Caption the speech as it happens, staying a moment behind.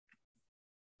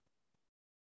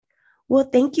Well,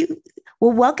 thank you.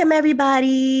 Well, welcome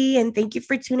everybody, and thank you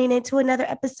for tuning into another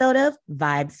episode of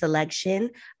Vibe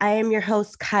Selection. I am your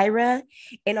host, Kyra,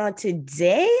 and on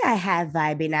today I have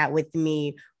vibing out with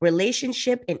me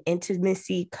relationship and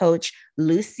intimacy coach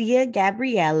Lucia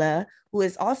Gabriella, who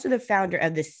is also the founder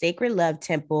of the Sacred Love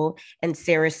Temple and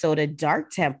Sarasota Dark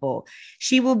Temple.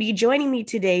 She will be joining me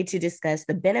today to discuss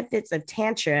the benefits of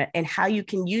Tantra and how you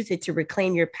can use it to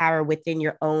reclaim your power within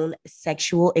your own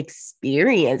sexual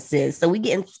experiences. So we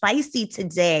getting spicy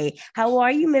today. How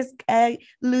are you, Miss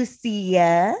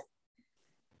Lucia?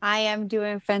 I am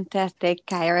doing fantastic,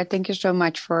 Kyra. Thank you so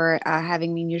much for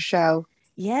having me in your show.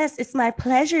 Yes, it's my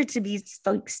pleasure to be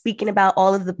speaking about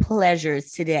all of the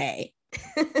pleasures today.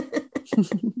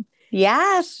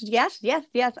 Yes,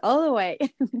 all the way.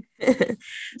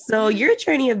 So, your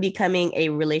journey of becoming a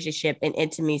relationship and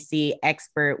intimacy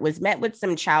expert was met with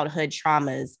some childhood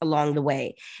traumas along the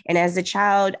way. And as a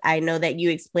child, I know that you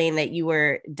explained that you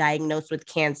were diagnosed with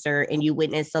cancer and you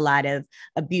witnessed a lot of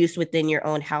abuse within your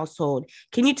own household.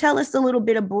 Can you tell us a little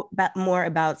bit about more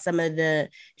about some of the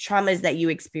traumas that you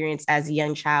experienced as a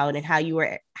young child and how you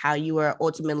were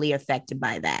ultimately affected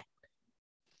by that?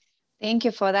 Thank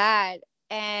you for that.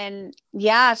 And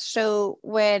yeah, so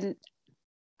when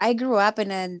I grew up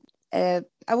in I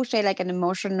would say like an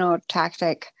emotional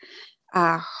toxic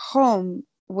home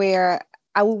where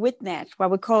I would witness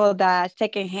what we call the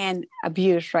secondhand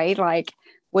abuse, right? Like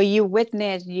where you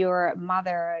witness your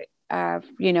mother,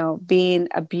 being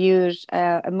abused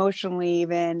emotionally,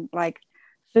 even like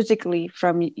physically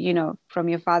from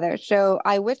your father. So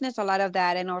I witnessed a lot of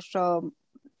that, and also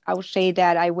I would say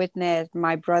that I witnessed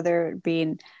my brother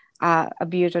being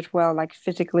abused as well, like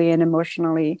physically and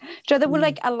emotionally. So there were Mm.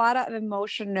 like a lot of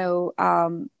emotional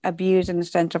abuse in the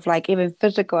sense of like even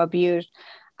physical abuse.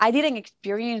 I didn't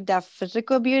experience that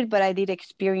physical abuse, but I did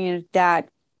experience that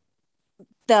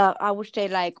I would say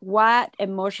like what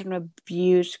emotional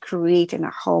abuse create in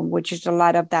a home, which is a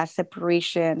lot of that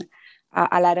separation,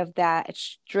 a lot of that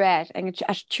stress. And it's,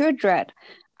 as children,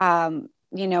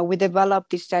 we develop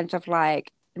this sense of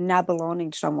like not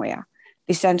belonging somewhere.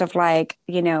 This sense of like,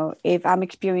 if I'm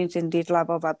experiencing this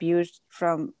level of abuse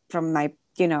from my,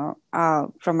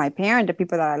 from my parent, the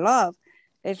people that I love,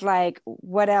 it's like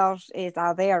what else is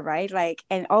out there, right? Like,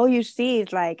 and all you see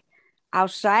is like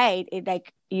outside, it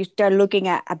like you start looking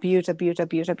at abuse, abuse,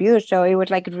 abuse, abuse. So it was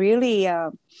like really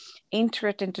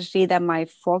interesting to see that my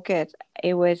focus,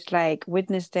 it was like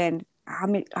witnessing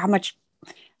how much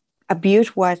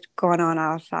abuse was going on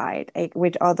outside, like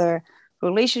with other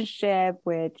relationship,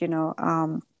 with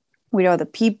other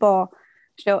people.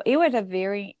 So it was a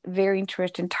very, very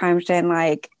interesting times. And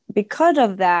like because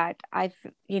of that, I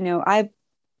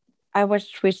was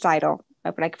suicidal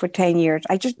like for 10 years.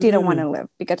 I just didn't want Mm. to live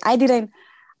because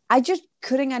I just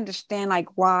couldn't understand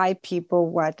like why people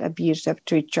were abusive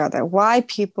to each other, why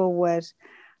people was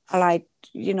like,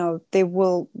 they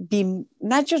will be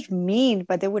not just mean,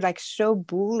 but they were like so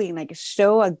bullying, like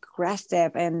so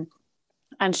aggressive and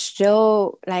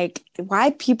so like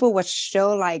why people were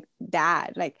so like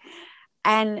that. Like,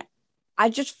 and I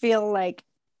just feel like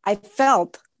I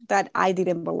felt that I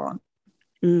didn't belong.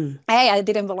 Mm. I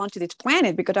didn't belong to this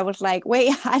planet because I was like, wait,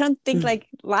 I don't think Mm. like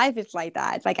life is like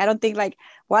that. Like, I don't think like,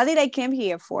 what did I came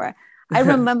here for? I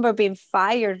remember being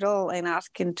 5 years old and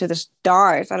asking to the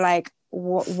stars, I like,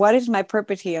 what is my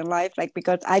purpose here in life? Like,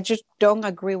 because I just don't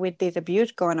agree with this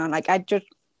abuse going on. Like, I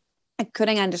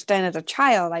couldn't understand as a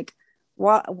child, like,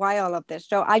 why all of this?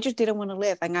 So I just didn't want to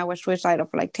live. And I was suicidal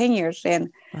for like 10 years.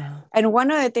 Wow. And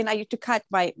one other thing, I used to cut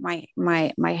my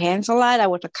hands a lot. I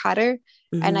was a cutter,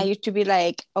 and I Mm-hmm. used to be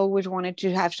like always wanted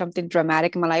to have something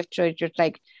dramatic in my life, so just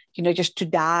like just to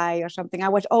die or something. I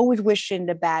was always wishing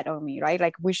the bad on me, right?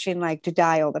 Like wishing like to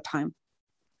die all the time.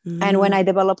 And when I Mm.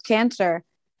 developed cancer,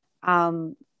 I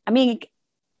mean,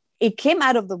 it came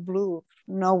out of the blue,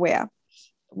 nowhere.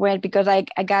 When because I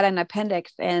got an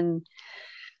appendix, and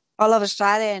all of a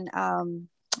sudden,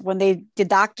 when the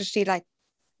doctor see like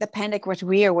the appendix was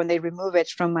weird when they remove it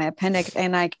from my appendix,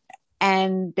 and like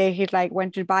he's like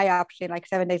went to biopsy, like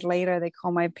 7 days later they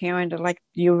call my parent, and like,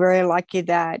 you're very lucky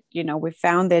that we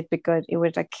found it, because it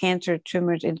was a cancer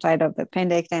tumors inside of the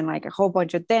appendix and like a whole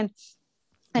bunch of things.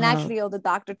 And Wow. actually all the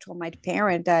doctor told my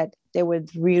parent that they were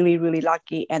really, really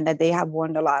lucky and that they have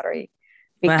won the lottery,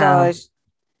 Wow.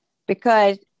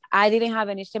 because I didn't have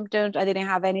any symptoms. I didn't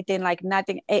have anything, like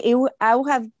nothing. I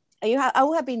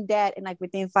would have been dead in like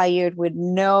within 5 years with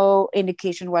no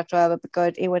indication whatsoever,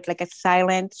 because it was like a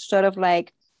silent sort of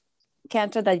like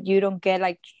cancer that you don't get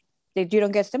like that you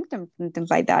don't get symptoms and things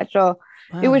like that. So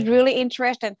it was Wow. really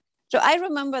interesting. So I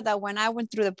remember that when I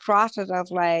went through the process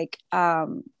of like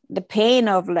the pain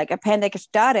of like appendix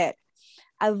started,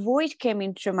 a voice came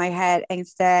into my head and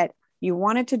said, you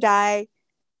wanted to die.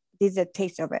 This is a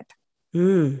taste of it.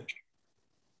 Mm.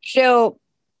 So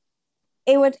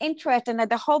it was interesting that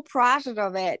the whole process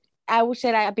of it, I would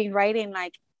say I've been writing,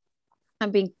 like,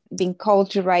 I'm being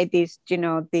called to write this,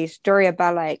 this story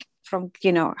about like from,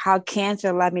 how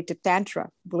cancer led me to Tantra,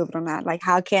 believe it or not, like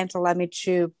how cancer led me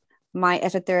to my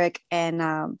esoteric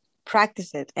and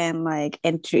practices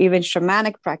and to even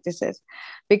shamanic practices.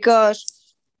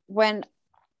 Because when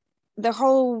the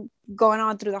whole going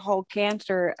on through the whole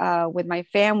cancer with my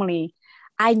family,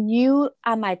 I knew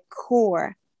at my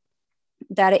core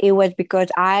that it was because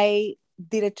I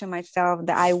did it to myself,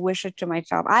 that I wish it to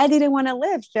myself. I didn't want to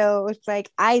live. So it's like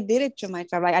I did it to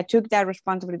myself. Like I took that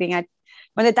responsibility.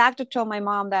 When the doctor told my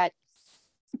mom that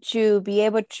to be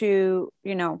able to,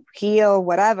 heal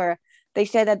whatever, they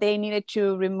said that they needed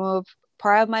to remove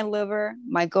part of my liver,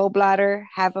 my gallbladder,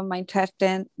 half of my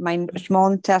intestine, my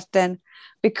small intestine,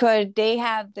 because they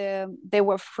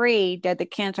were afraid that the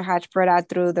cancer had spread out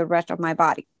through the rest of my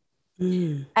body.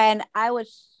 Mm. And I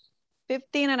was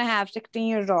 15 and a half, 16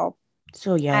 years old.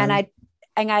 So young.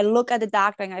 And I looked at the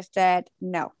doctor and I said,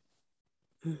 no.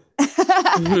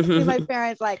 My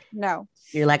parents like, no.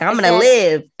 You're like, I'm going to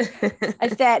live. I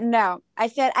said, no. I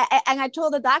said, I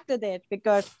told the doctor this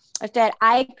because I said,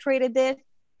 I created this.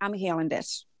 I'm healing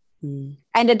this. Mm.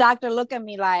 And the doctor looked at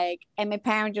me like, and my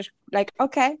parents just like,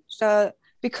 okay. So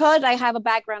because I have a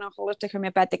background in holistic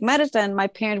homeopathic medicine, my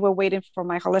parents were waiting for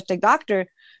my holistic doctor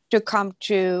to come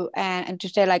to and to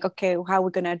say like, okay, how are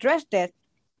we going to address this?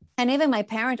 And even my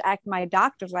parents asked my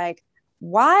doctors like,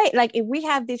 why, like if we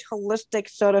have this holistic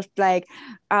sort of like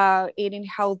eating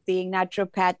healthy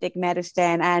naturopathic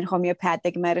medicine and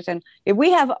homeopathic medicine, if we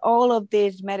have all of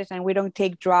this medicine, we don't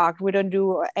take drugs, we don't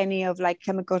do any of like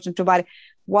chemicals into body,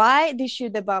 why did you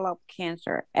develop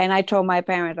cancer? And I told my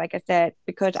parents, like I said,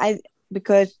 because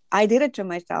I did it to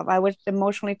myself. I was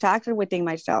emotionally toxic within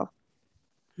myself.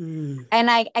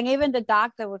 And even the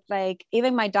doctor was like,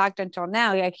 even my doctor until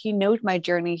now, like he knows my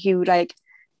journey. He would like,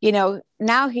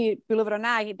 now he, believe it or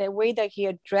not, the way that he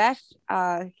addressed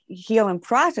healing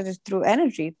process is through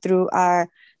energy, through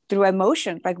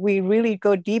emotion. Like we really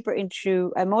go deeper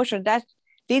into emotion. This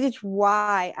is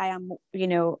why I am,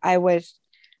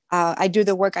 I do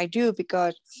the work I do,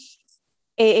 because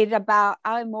it's about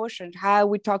our emotions, how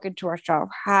we're talking to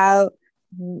ourselves,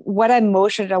 what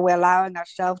emotions are we allowing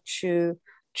ourselves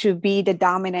to be the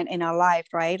dominant in our life,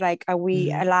 right? Like, are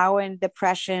we allowing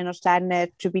depression or sadness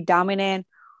to be dominant,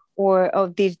 or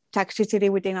of this toxicity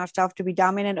within ourselves to be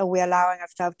dominant? Or we allowing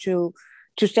ourselves to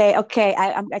say, okay,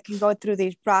 I can go through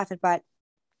this process, but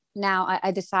now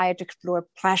I desire to explore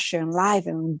pleasure and life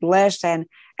and bliss and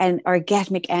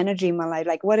orgasmic energy in my life,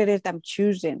 like what it is I'm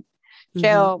choosing.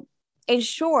 So in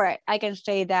short, I can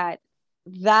say that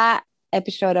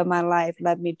episode of my life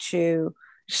led me to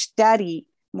study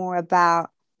more about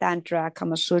Tantra,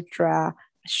 Kama Sutra,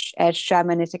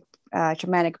 shamanic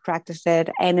practices,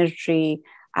 energy,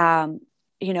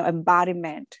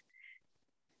 embodiment.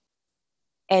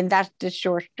 And that's the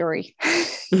short story.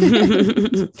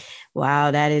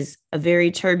 Wow, that is a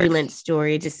very turbulent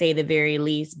story, to say the very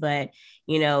least. But,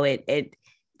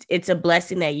 it's a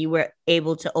blessing that you were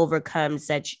able to overcome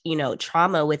such,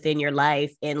 trauma within your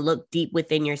life and look deep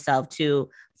within yourself to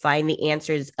find the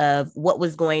answers of what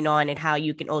was going on and how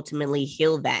you can ultimately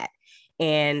heal that.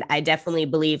 And I definitely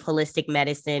believe holistic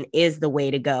medicine is the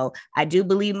way to go. I do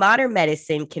believe modern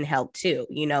medicine can help too.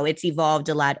 It's evolved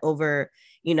a lot over,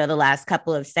 the last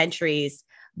couple of centuries.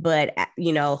 But,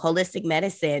 holistic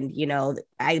medicine,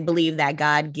 I believe that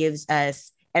God gives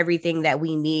us everything that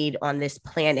we need on this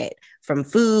planet, from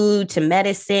food to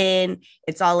medicine.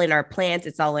 It's all in our plants.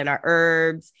 It's all in our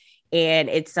herbs. And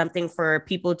it's something for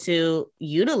people to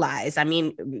utilize. I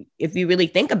mean, if you really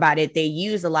think about it, they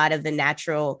use a lot of the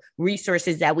natural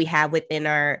resources that we have within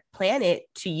our planet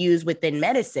to use within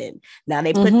medicine. Now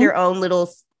they put their own little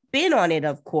spin on it,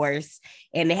 of course,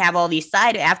 and they have all these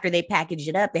after they package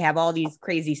it up, they have all these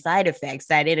crazy side effects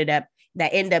that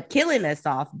end up killing us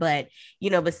off. But,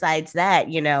 besides that,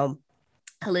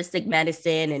 holistic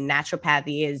medicine and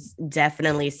naturopathy is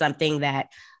definitely something that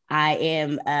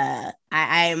I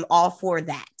am all for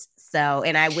that. So,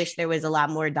 and I wish there was a lot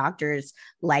more doctors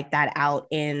like that out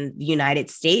in the United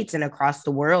States and across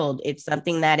the world. It's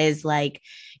something that is like,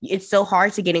 it's so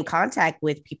hard to get in contact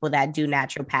with people that do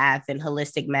naturopath and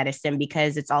holistic medicine,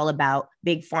 because it's all about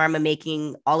big pharma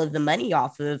making all of the money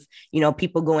off of,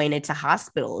 people going into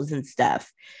hospitals and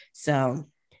stuff. So,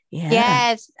 yeah.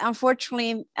 Yes,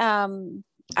 unfortunately,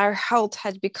 our health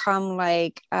has become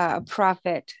like a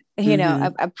profit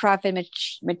a profit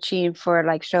machine for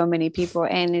like so many people.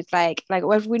 And it's like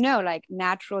what we know, like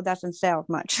natural doesn't sell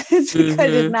much. It's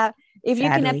because it's not, if you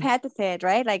cannot Sadly. patent it,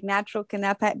 right? Like natural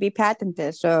cannot be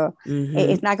patented, so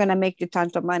it's not gonna make you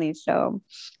tons of money. So,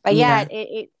 but yeah,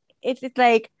 Yeah. it's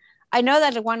like, I know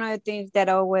that one of the things that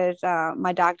always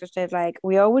my doctor says, like,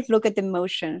 we always look at the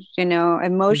emotions.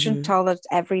 Emotions tell us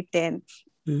everything.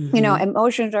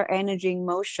 Emotions are energy in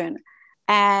motion.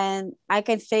 And I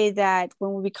can say that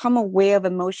when we become aware of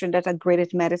emotion, that's our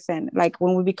greatest medicine. Like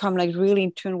when we become like really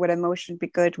in tune with emotion,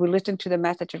 because we listen to the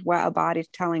message of what our body is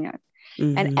telling us.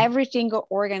 And every single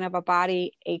organ of our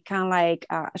body, it kind of like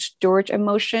storage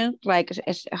emotions. Like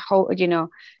it's a whole,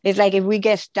 it's like if we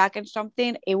get stuck in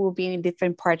something, it will be in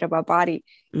different parts of our body.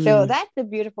 So that's the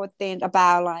beautiful thing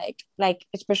about like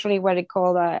especially what they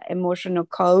call the emotional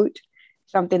code,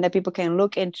 something that people can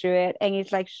look into it. And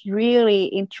it's like really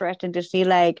interesting to see,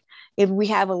 like, if we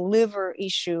have a liver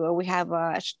issue or we have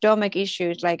a stomach issue,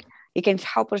 it's like it can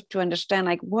help us to understand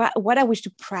like what are we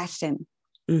suppressing.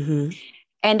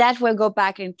 And that's where we go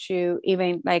back into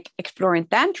even like exploring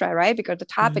tantra, right? Because the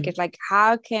topic is like,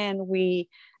 how can we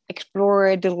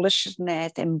explore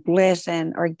deliciousness and bliss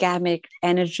and orgasmic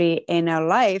energy in our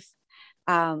life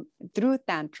through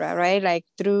tantra, right? Like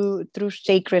through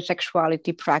sacred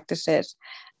sexuality practices.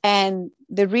 And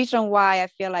the reason why I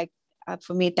feel like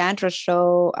for me tantra is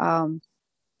so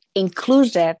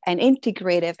inclusive and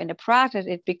integrative in the practice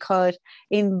is because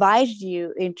it invites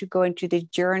you into going to the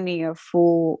journey of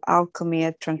full alchemy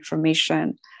and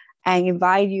transformation, and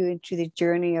invite you into the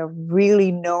journey of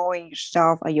really knowing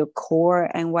yourself at your core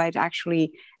and what's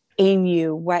actually in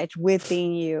you, what's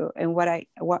within you, and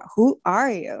who are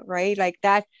you, right? Like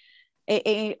that.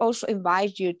 It also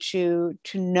invites you to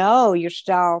know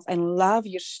yourself and love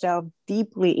yourself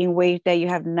deeply in ways that you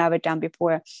have never done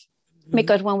before.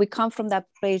 Because when we come from that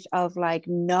place of like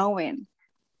knowing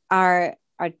our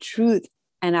truth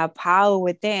and our power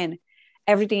within,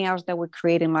 everything else that we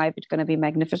create in life is going to be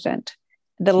magnificent.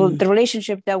 The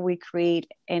relationship that we create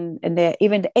and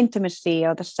even the intimacy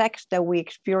or the sex that we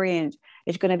experience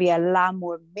is going to be a lot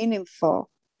more meaningful,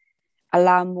 a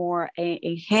lot more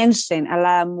enhancing, a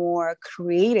lot more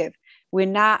creative. We're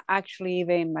not actually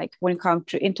even like, when it comes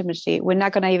to intimacy, we're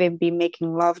not going to even be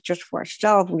making love just for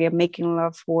ourselves. We are making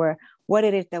love for what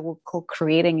it is that we're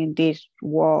co-creating in this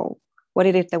world, what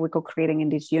it is that we're co-creating in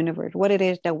this universe, what it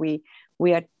is that we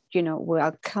are, we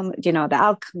are the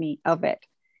alchemy of it.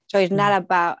 So it's not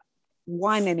about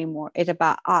one anymore. It's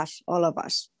about us, all of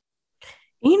us.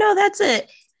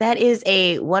 That is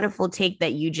a wonderful take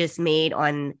that you just made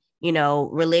on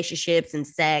relationships and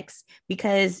sex,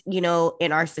 because in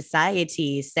our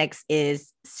society sex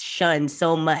is shunned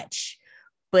so much,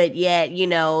 but yet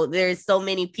there's so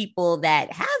many people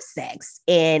that have sex,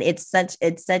 and it's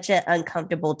such an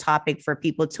uncomfortable topic for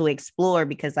people to explore,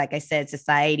 because like I said,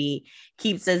 society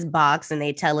keeps us boxed, and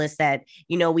they tell us that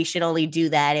we should only do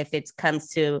that if it comes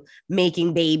to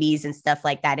making babies and stuff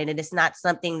like that, and it is not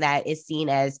something that is seen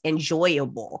as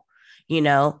enjoyable.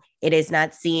 It is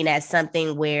not seen as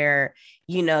something where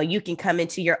you can come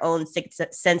into your own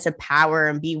sense of power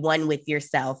and be one with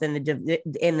yourself and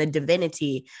the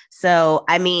divinity. So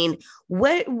I mean,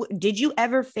 what did you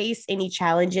ever face any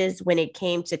challenges when it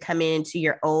came to coming into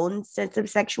your own sense of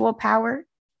sexual power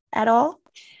at all?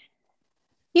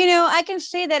 I can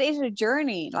say that it's a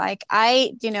journey. Like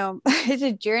it's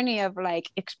a journey of like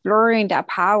exploring that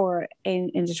power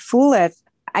in its fullest.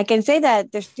 I can say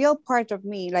that there's still parts of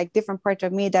me, like different parts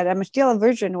of me, that I'm still a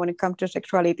virgin when it comes to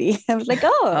sexuality. I was like,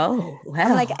 oh, Oh,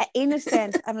 I'm like wow.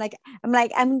 innocent. I'm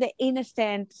in the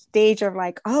innocent stage of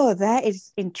like, oh, that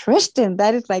is interesting.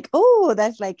 That is like, oh,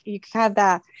 that's like, you have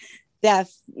that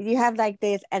you have like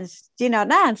this, and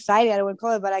not anxiety, I don't want to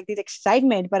call it, but like this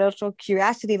excitement, but also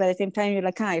curiosity, but at the same time you're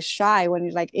like kind of shy when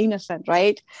you're like innocent,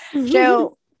 right?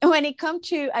 So when it comes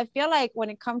to, I feel like when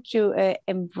it comes to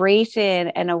embracing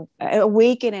and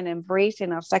awakening and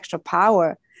embracing our sexual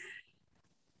power,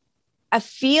 I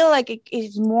feel like it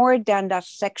is more than that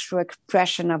sexual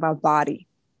expression of our body.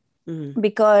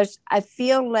 Because I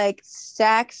feel like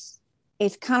sex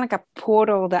is kind of like a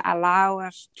portal that allows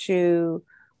us to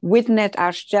witness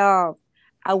ourselves.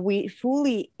 Are we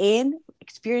fully in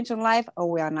experiencing life, or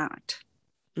we are not?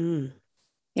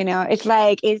 It's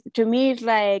like, to me, it's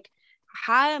like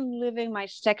how I'm living my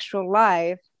sexual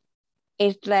life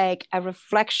is like a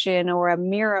reflection or a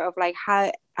mirror of like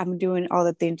how I'm doing all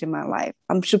the things in my life.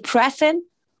 I'm suppressing,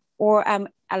 or I'm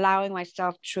allowing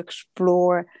myself to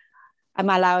explore. I'm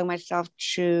allowing myself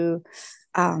to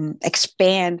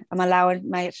expand. I'm allowing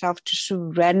myself to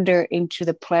surrender into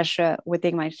the pleasure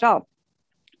within myself.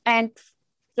 And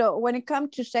So when it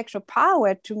comes to sexual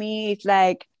power, to me, it's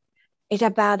like, it's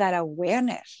about that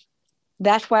awareness.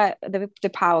 That's what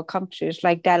the power comes to. It's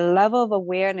like that level of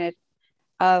awareness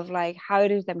of like how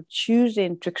it is I'm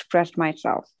choosing to express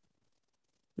myself.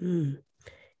 Mm.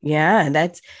 Yeah,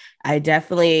 I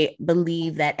definitely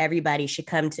believe that everybody should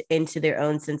come into their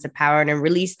own sense of power and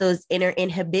release those inner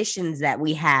inhibitions that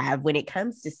we have when it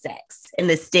comes to sex and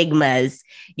the stigmas,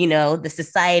 the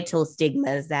societal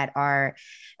stigmas that are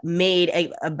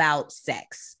made about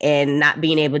sex and not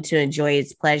being able to enjoy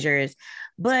its pleasures.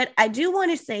 But I do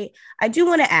want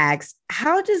to ask,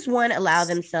 how does one allow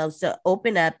themselves to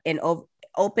open up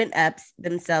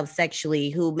themselves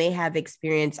sexually who may have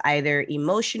experienced either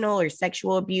emotional or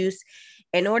sexual abuse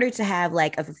in order to have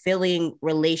like a fulfilling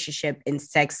relationship in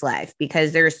sex life,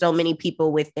 because there are so many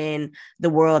people within the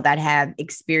world that have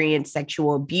experienced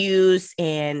sexual abuse,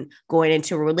 and going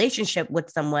into a relationship with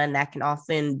someone that can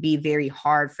often be very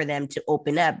hard for them to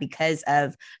open up because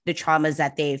of the traumas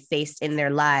that they've faced in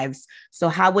their lives. So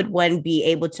how would one be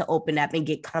able to open up and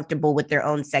get comfortable with their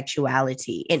own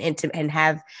sexuality and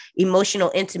have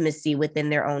emotional intimacy within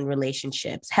their own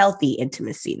relationships, healthy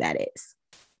intimacy, that is?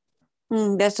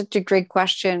 That's such a great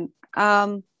question.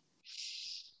 I'm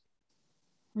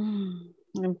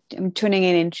tuning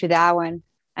in into that one,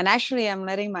 and actually, I'm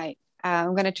letting my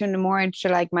I'm gonna tune more into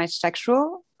like my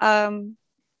sexual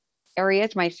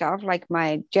areas myself, like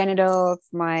my genitals,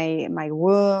 my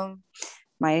womb,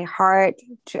 my heart,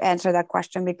 to answer that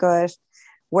question, because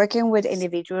working with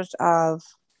individuals of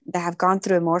that have gone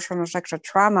through emotional sexual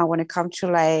trauma, when it comes to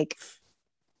like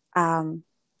um,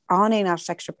 owning our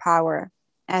sexual power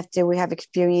after we have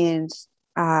experienced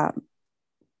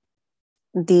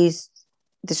these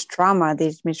this trauma,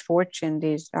 this misfortune,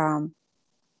 this I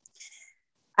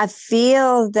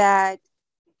feel that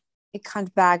it comes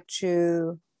back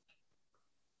to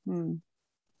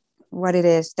what it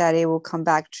is that it will come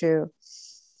back to.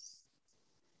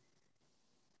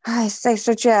 It's like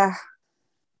such a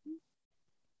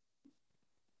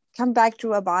come back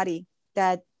to a body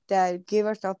that give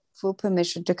ourselves full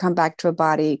permission to come back to a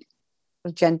body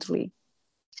gently.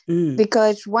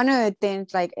 Because one of the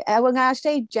things, like when I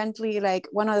say gently, like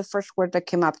one of the first words that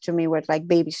came up to me was like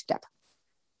baby step,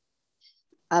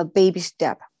 a baby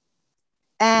step.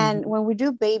 And when we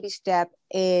do baby step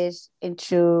is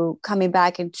into coming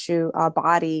back into our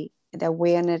body, the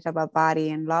awareness of our body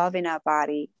and loving our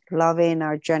body, loving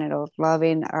our genitals,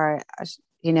 loving our,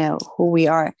 who we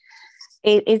are.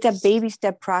 It's a baby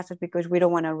step process because we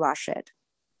don't want to rush it.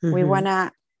 We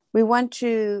want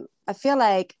to, I feel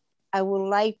like I would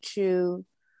like to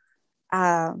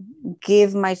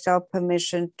give myself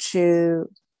permission to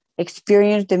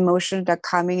experience the emotions that are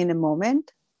coming in the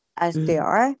moment as they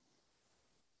are,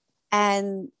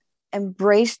 and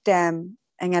embrace them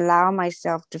and allow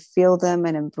myself to feel them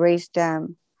and embrace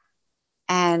them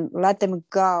and let them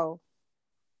go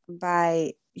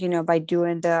by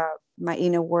doing my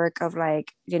inner work of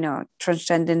like,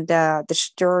 transcending the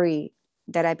story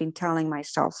that I've been telling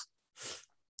myself.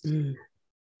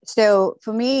 So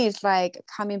for me, it's like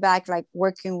coming back, like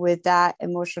working with that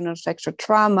emotional sexual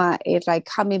trauma. It's like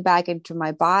coming back into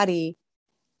my body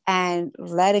and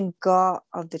letting go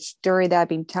of the story that I've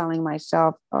been telling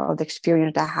myself of the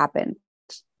experience that happened,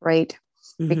 right?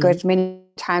 Because many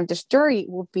times the story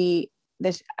will be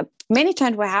this. Many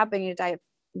times what happened is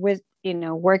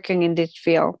working in this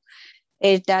field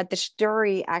is that the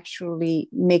story actually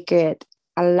make it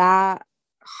a lot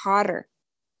harder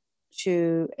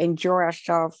to enjoy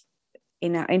ourselves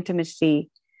in our intimacy.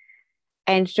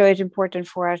 And so it's important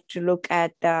for us to look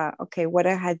at what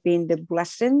have been the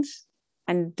blessings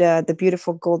and the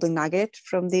beautiful golden nugget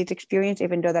from this experience,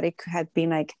 even though that it could have been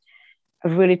like a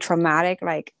really traumatic,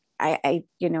 like I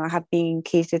have been in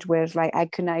cases where it's like I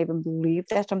could not even believe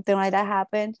that something like that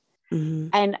happened.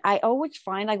 And I always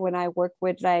find, like, when I work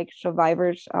with like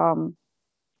survivors of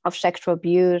sexual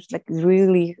abuse, like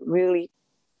really, really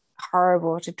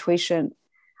horrible situation,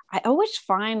 I always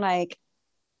find like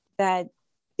that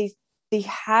they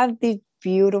have this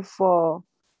beautiful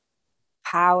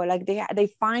power, like they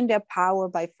find their power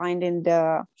by finding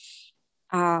the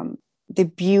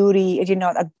beauty,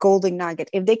 a golden nugget.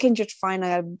 If they can just find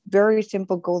a very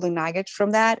simple golden nugget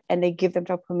from that, and they give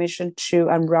themselves permission to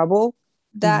unravel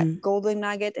that golden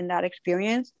nugget and that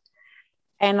experience,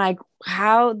 and like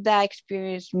how that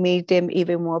experience made them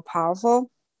even more powerful,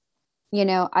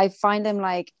 I find them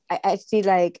like I see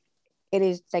like it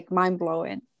is like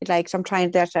mind-blowing. Like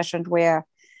sometimes there are sessions where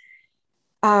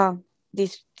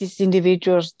these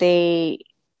individuals, they,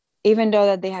 even though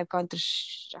that they have gone through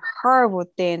horrible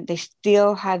thing, they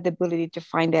still have the ability to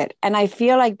find it. And I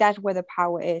feel like that's where the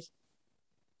power is.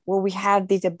 where we have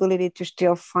this ability to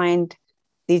still find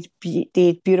these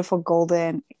beautiful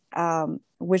golden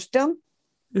wisdom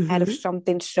out of Mm-hmm.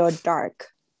 something so dark.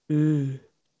 Mm.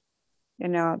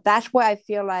 That's why I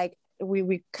feel like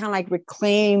we kind of like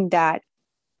reclaim that,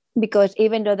 because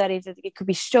even though it could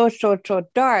be so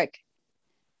dark,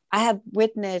 I have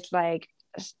witnessed like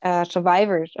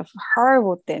survivors of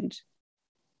horrible things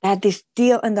that they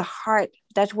still in the heart.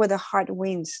 That's where the heart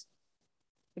wins,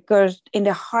 because in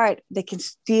the heart they can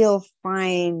still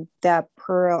find that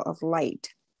pearl of light.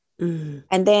 Mm.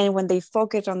 And then when they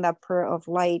focus on that pearl of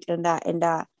light and that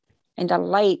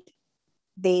light,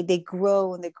 they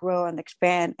grow and they grow and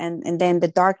expand, and then the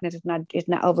darkness is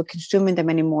not over consuming them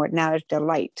anymore. Now it's the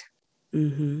light.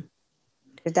 Mm-hmm.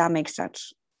 Does that make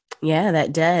sense? Yeah,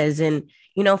 that does. And,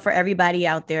 for everybody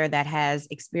out there that has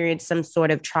experienced some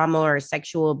sort of trauma or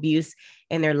sexual abuse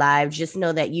in their lives, just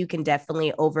know that you can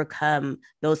definitely overcome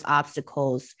those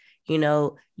obstacles. You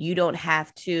don't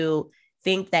have to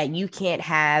think that you can't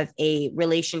have a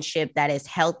relationship that is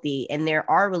healthy. And there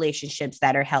are relationships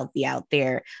that are healthy out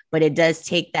there, but it does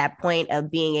take that point of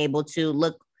being able to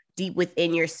look deep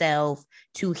within yourself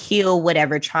to heal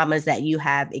whatever traumas that you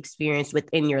have experienced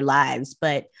within your lives.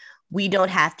 But we don't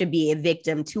have to be a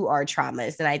victim to our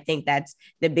traumas. And I think that's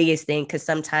the biggest thing, because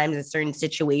sometimes in certain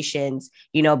situations,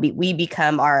 we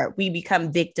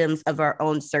become victims of our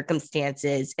own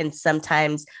circumstances. And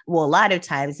sometimes, well, a lot of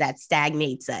times that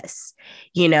stagnates us,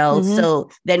 Mm-hmm. so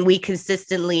then we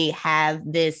consistently have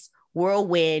this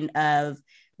whirlwind of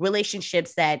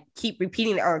relationships that keep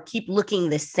repeating or keep looking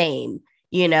the same,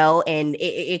 and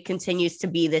it continues to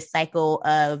be this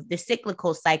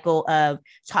cyclical cycle of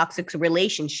toxic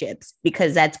relationships,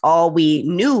 because that's all we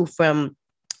knew from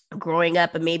growing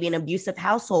up and maybe in abusive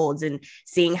households, and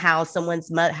seeing how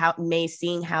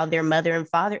seeing how their mother and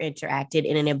father interacted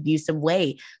in an abusive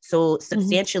way. So Mm-hmm.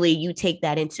 substantially you take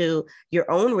that into your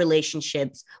own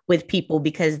relationships with people,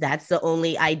 because that's the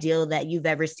only ideal that you've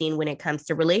ever seen when it comes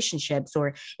to relationships.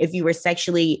 Or if you were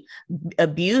sexually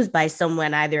abused by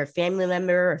someone, either a family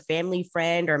member or family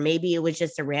friend, or maybe it was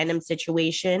just a random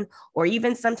situation, or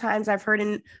even sometimes I've heard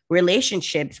in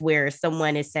relationships where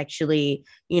someone is sexually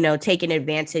taken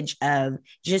advantage of,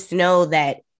 just know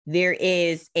that there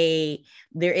is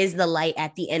the light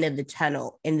at the end of the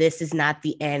tunnel, and this is not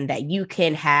the end, that you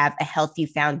can have a healthy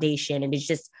foundation. And it's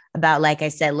just about, like I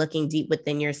said, looking deep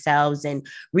within yourselves and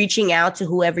reaching out to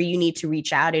whoever you need to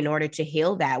reach out in order to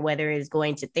heal that, whether it's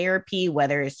going to therapy,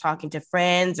 whether it's talking to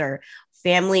friends or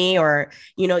family, or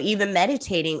even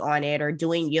meditating on it or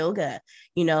doing yoga.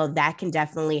 That can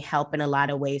definitely help in a lot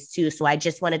of ways too. So I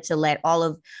just wanted to let all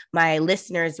of my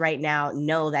listeners right now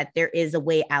know that there is a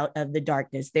way out of the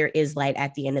darkness. There is light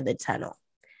at the end of the tunnel.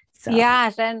 So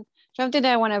Yes, and something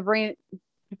that I want to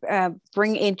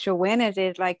bring into awareness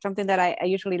is like something that I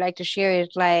usually like to share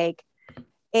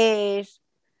is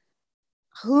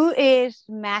who is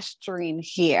mastering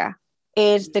here?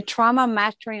 Is the trauma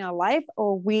mastering our life,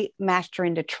 or we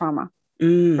mastering the trauma?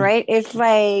 mm, Right? It's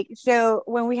like, so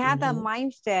when we have that mm-hmm,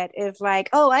 mindset, it's like,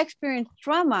 oh, I experienced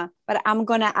trauma, but I'm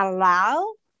gonna allow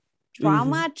mm-hmm,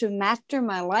 trauma to master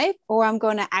my life, or I'm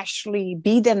gonna actually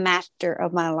be the master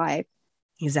of my life,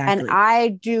 and exactly. I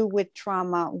do with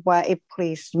trauma what it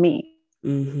pleased me.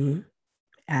 Mm-hmm.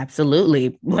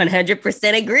 Absolutely.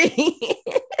 100% agree.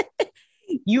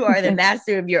 You are the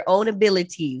master of your own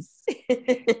abilities.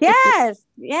 Yes,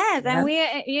 yes, and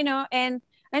Yeah.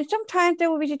 and sometimes there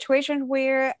will be situations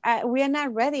where we are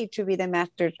not ready to be the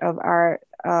masters of our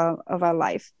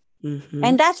life, Mm-hmm.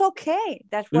 and that's okay.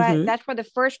 Mm-hmm. That's what the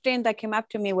first thing that came up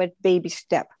to me was baby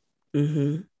step.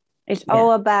 Mm-hmm. It's Yeah.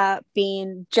 all about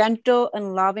being gentle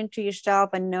and loving to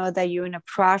yourself, and know that you're in a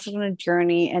process and a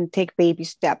journey, and take baby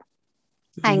step.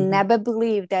 I Mm-hmm. never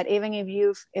believe that, even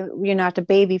if the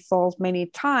baby falls many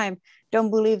times, don't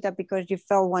believe that because you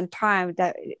fell one time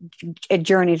that a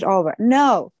journey is over.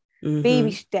 No, baby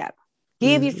Mm-hmm. step.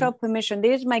 Give Mm-hmm. yourself permission.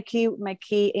 This is my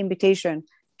key invitation.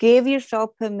 Give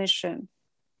yourself permission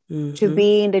to Mm-hmm.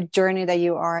 be in the journey that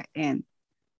you are in.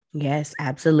 Yes,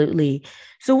 absolutely.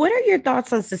 So, what are your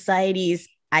thoughts on society's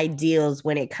ideals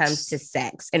when it comes to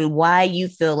sex, and why you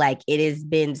feel like it has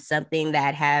been something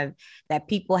that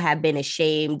people have been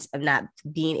ashamed of not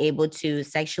being able to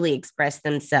sexually express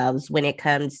themselves when it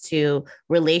comes to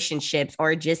relationships,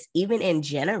 or just even in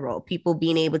general, people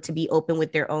being able to be open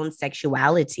with their own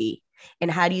sexuality? And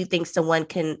how do you think someone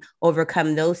can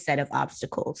overcome those set of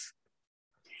obstacles?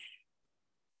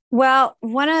 Well,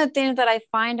 one of the things that I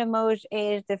find the most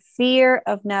is the fear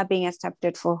of not being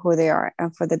accepted for who they are,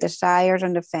 and for the desires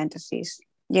and the fantasies.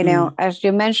 Mm, As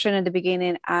you mentioned in the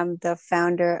beginning, I'm the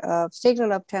founder of Sacred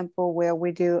Love Temple, where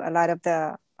we do a lot of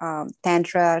the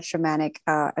Tantra shamanic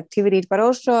activities, but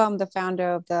also I'm the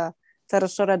founder of the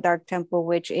Sarasota Dark Temple,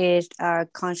 which is a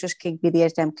conscious kink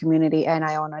BDSM community, and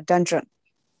I own a dungeon.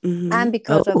 And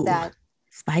because of that,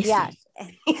 spicy. Yes.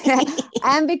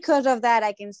 And because of that,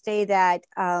 I can say that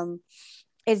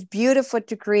it's beautiful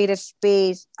to create a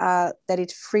space that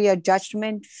is free of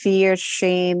judgment, fear,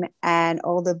 shame, and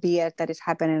all the BS that is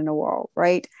happening in the world,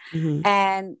 right?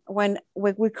 And when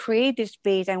we create this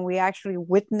space and we actually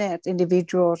witness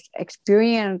individuals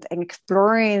experience and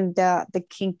exploring the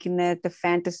kinkiness, the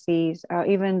fantasies,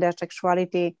 even the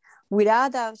sexuality,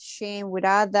 without that shame,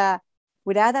 without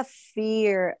the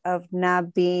fear of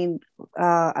not being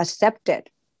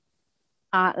accepted,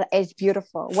 it's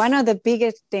beautiful. One of the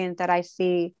biggest things that I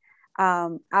see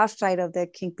outside of the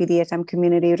kink BDSM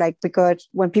community, like, because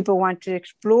when people want to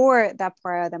explore that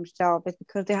part of themselves, it's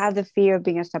because they have the fear of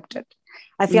being accepted.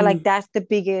 I feel like that's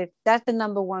the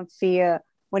number one fear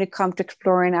when it comes to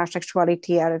exploring our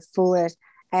sexuality at its fullest.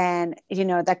 And,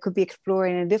 that could be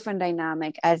exploring a different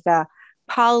dynamic as the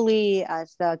poly,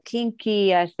 as the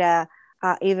kinky, as the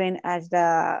even as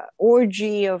the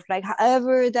orgy of, like,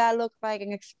 however that looks like,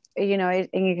 and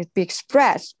it can be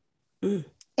expressed,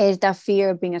 is the fear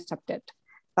of being accepted,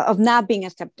 of not being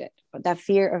accepted, that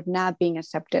fear of not being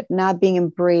accepted, not being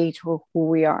embraced for who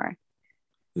we are.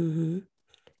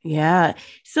 Yeah.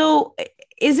 So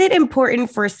is it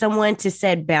important for someone to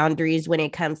set boundaries when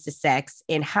it comes to sex?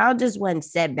 And how does one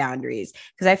set boundaries?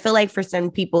 Because I feel like for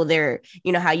some people, they're,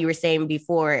 how you were saying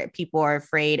before, people are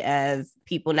afraid of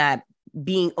people not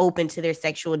being open to their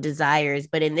sexual desires.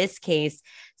 But in this case,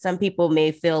 some people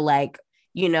may feel like,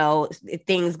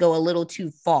 things go a little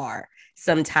too far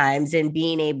sometimes, and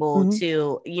being able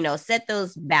to, set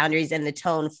those boundaries and the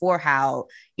tone for how,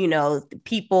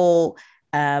 people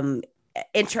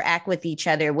interact with each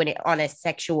other on a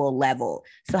sexual level.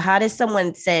 So how does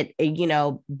someone set,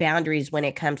 boundaries when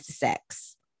it comes to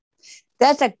sex?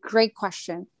 That's a great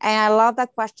question. And I love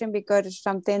that question because it's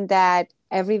something that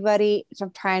everybody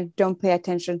sometimes don't pay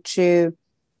attention to.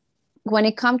 When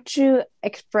it comes to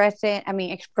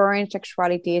exploring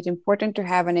sexuality, it's important to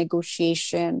have a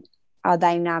negotiation, a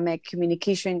dynamic.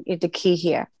 Communication is the key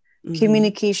here.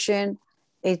 Communication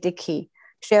is the key.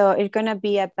 So it's going to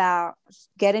be about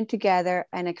getting together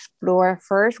and explore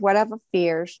first whatever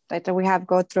fears that we have,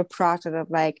 go through a process of,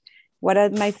 like, what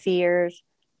are my fears?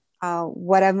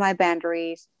 What are my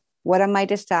boundaries? What are my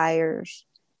desires?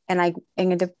 And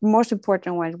the most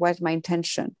important one was my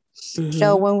intention.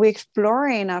 So when we're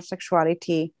exploring our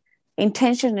sexuality,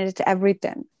 intention is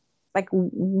everything. Like,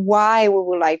 why we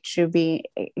would like to be,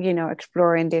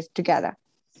 exploring this together.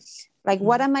 Like,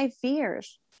 what are my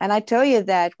fears? And I tell you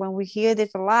that when we hear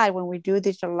this a lot, when we do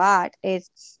this a lot, it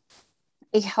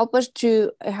helps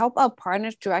our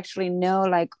partners to actually know,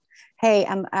 like, hey,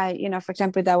 for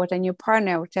example, that was a new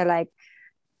partner, which are like,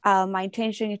 my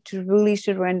intention is to really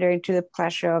surrender into the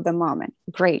pleasure of the moment.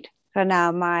 Great. So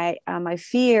now my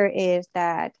fear is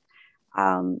that,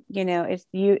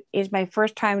 it's my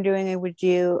first time doing it with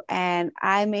you, and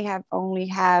I may only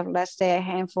have, let's say, a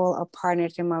handful of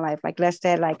partners in my life, like, let's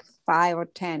say, like 5 or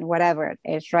 10, whatever it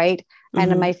is, right?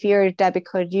 And my fear is that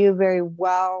because you very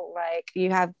well, like,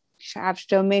 you have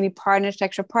so many partners,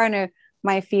 sexual partner,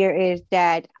 my fear is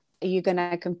that you're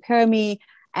gonna compare me,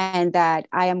 and that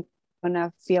I am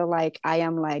gonna feel like I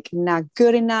am, like, not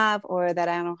good enough, or that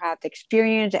I don't have the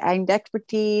experience and the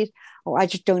expertise, or I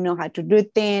just don't know how to do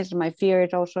things. My fear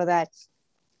is also that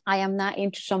I am not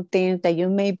into some things that you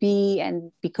may be,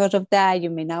 and because of that, you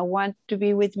may not want to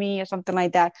be with me, or something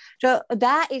like that. So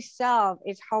that itself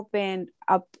is helping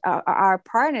our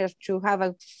partners to have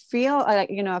a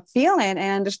feeling and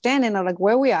understanding of, like,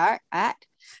 where we are at.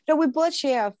 So we both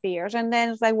share our fears, and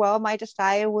then it's like, well, my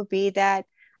desire would be that,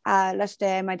 let's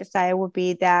say my desire would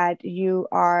be that you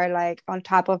are, like, on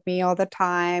top of me all the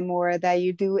time, or that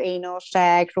you do anal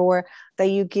sex, or that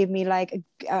you give me, like,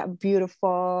 a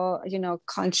beautiful,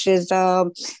 conscious,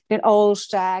 old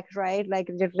sex, right?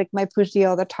 Like, just like my pussy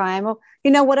all the time, or,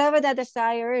 whatever that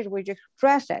desire is, we just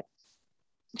express it.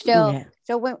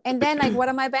 And then, like, what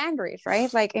are my boundaries,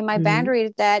 right? Like, in my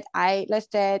boundaries that let's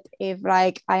say, if,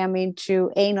 like, I am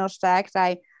into anal sex,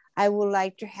 I would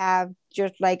like to have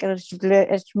just, like, a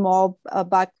small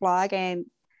butt plug and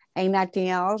nothing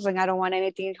else. Like, I don't want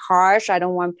anything harsh. I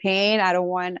don't want pain. I don't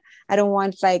want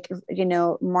like,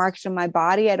 marks on my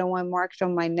body. I don't want marks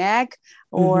on my neck,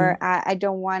 or I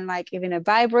don't want, like, even a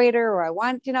vibrator, or I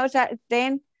want, so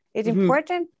then it's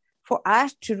important for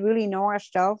us to really know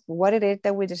ourselves, what it is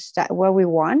that we decide, what we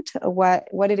want,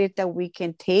 what it is that we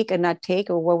can take and not take,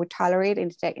 or what we tolerate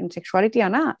in sexuality or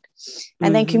not,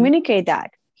 and then communicate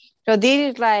that. So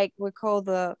this is, like, we call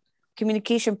the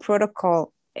communication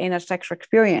protocol in a sexual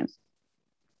experience.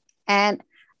 And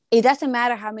it doesn't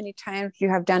matter how many times you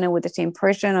have done it with the same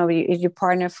person, or is your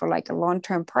partner for like a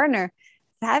long-term partner.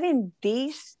 Having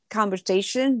these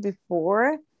conversations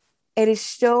before, it is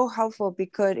so helpful,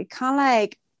 because it kind of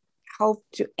like help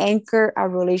to anchor a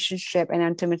relationship and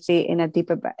intimacy in a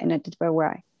deeper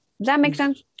way. Does that make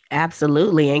sense?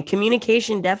 Absolutely. And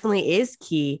communication definitely is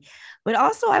key. But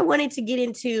also I wanted to get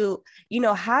into,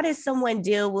 how does someone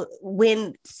deal with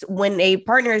when a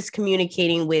partner is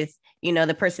communicating with,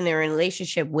 the person they're in a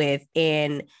relationship with,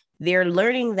 and they're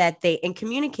learning that they're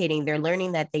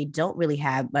learning that they don't really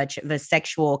have much of a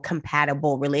sexual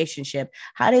compatible relationship.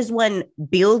 How does one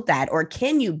build that, or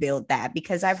can you build that?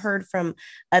 Because I've heard from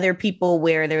other people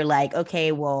where they're like,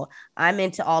 okay, well, I'm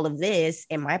into all of this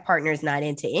and my partner's not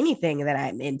into anything that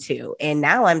I'm into. And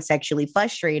now I'm sexually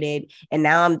frustrated. And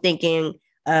now I'm thinking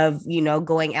of,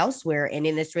 going elsewhere and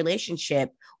in this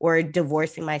relationship, or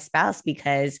divorcing my spouse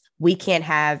because we can't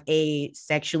have a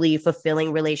sexually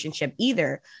fulfilling relationship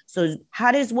either. So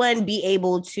how does one be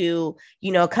able to,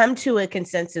 come to a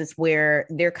consensus where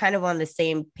they're kind of on the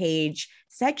same page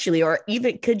sexually, or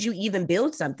even could you even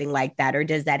build something like that, or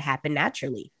does that happen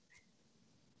naturally?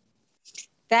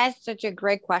 That's such a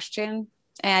great question.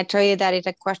 And I tell you that it's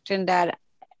a question that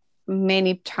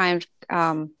many times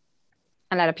a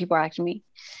lot of people ask me.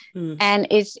 And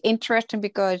it's interesting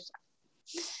because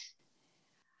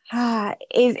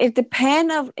it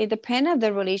depends of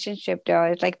the relationship though.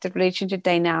 It's like the relationship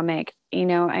dynamic,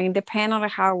 and it depends on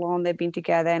how long they've been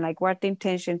together and like what the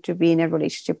intention to be in a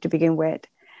relationship to begin with.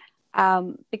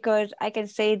 Because I can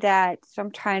say that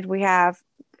sometimes we have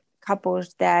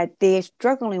couples that they're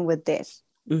struggling with this.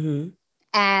 Mm-hmm.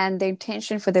 And the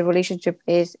intention for the relationship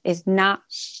is not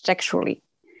sexually.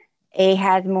 It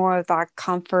has more of that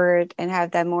comfort and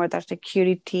have that more of that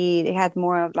security. It has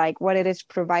more of like what it is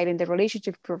providing, the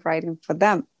relationship providing for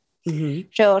them. Mm-hmm.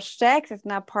 So sex is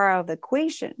not part of the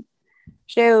equation.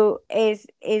 So and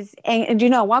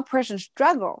one person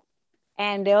struggle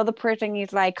and the other person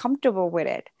is like comfortable with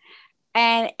it.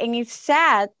 And it's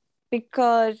sad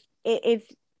because it's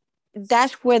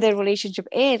that's where the relationship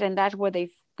is, and that's where the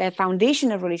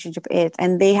foundation of relationship is,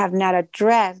 and they have not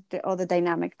addressed the other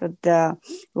dynamics of the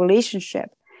relationship.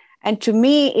 And to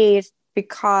me, is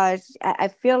because I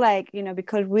feel like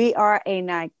because we are in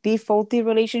a defaulty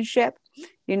relationship,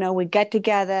 we get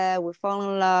together, we fall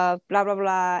in love, blah blah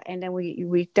blah, and then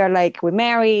we start like we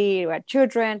marry, we have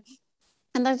children,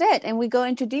 and that's it, and we go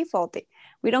into defaulty.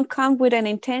 We don't come with an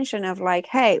intention of like,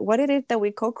 hey, what it is that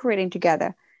we're co-creating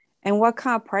together, and what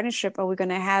kind of partnership are we going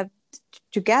to have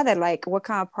together? Like, what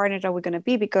kind of partners are we going to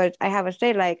be? Because I have a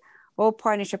say, like, all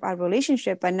partnership are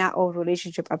relationship, but not all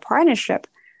relationship are partnership.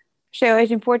 So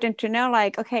it's important to know,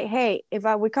 like, okay, hey, if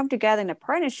we come together in a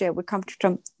partnership, we come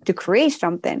to create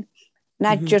something,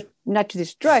 not to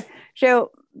destroy.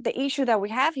 So the issue that we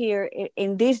have here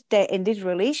in this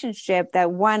relationship,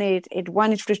 that one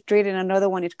is frustrated and another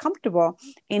one is comfortable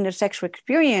in the sexual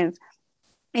experience,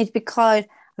 is because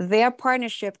their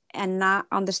partnership are not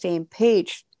on the same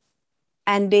page,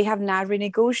 and they have not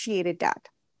renegotiated that.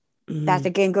 That's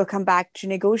again go come back to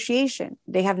negotiation.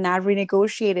 They have not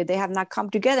renegotiated. They have not come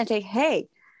together and say, hey,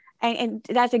 and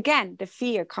that's again the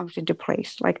fear comes into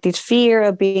place, like this fear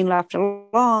of being left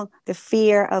alone, the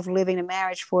fear of living a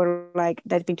marriage for like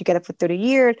that's been together for 30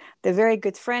 years. They're very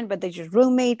good friend, but they're just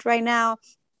roommates right now.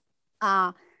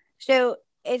 So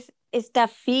it's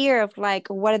that fear of like,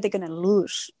 what are they gonna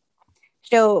lose?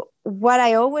 So what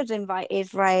I always invite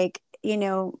is like,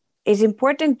 it's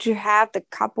important to have the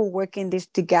couple working this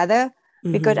together,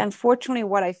 because unfortunately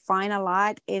what I find a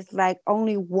lot is like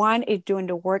only one is doing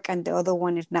the work and the other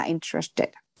one is not interested.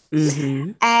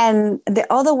 And the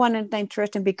other one is not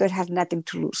interested because it has nothing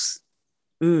to lose.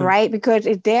 Right? Because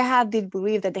if they have this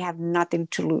belief that they have nothing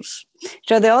to lose.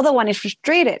 So the other one is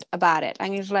frustrated about it.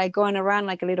 And it's like going around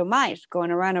like a little mice, going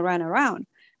around,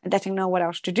 and doesn't know what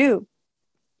else to do.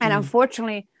 And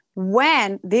unfortunately,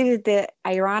 when this is the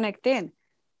ironic thing,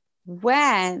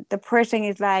 when the person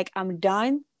is like, I'm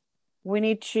done, we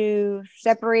need to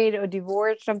separate or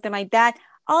divorce, something like that,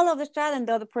 all of a sudden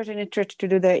the other person is interested to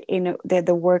do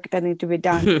the work that needs to be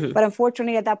done. But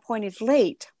unfortunately, at that point, it's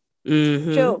late.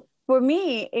 So for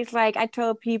me, it's like I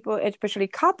tell people, especially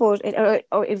couples,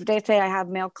 or if they say I have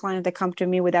male clients that come to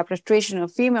me with that frustration, or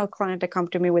female clients that come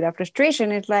to me with that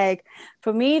frustration, it's like,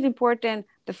 for me, it's important.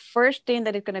 The first thing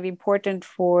that is going to be important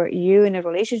for you in a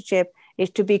relationship is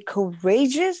to be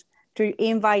courageous to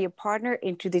invite your partner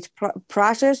into this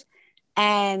process,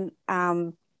 and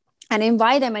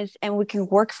invite them, and we can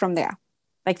work from there,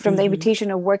 like from the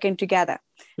invitation of working together.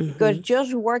 Because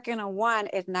just working on one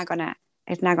is not gonna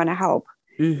It's not going to help.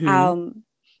 Mm-hmm. Um,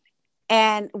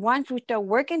 and once we start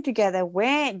working together,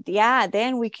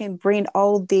 then we can bring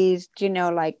all these,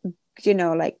 like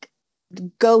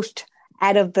ghost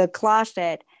out of the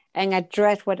closet and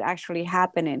address what's actually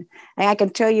happening. And I can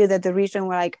tell you that the reason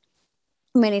why, like,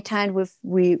 many times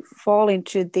we fall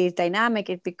into this dynamic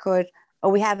is because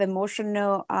we have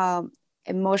emotional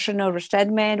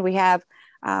resentment, we have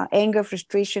anger,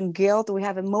 frustration, guilt, we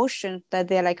have emotions that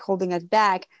they're like holding us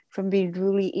back from being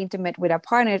really intimate with our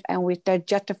partners, and we start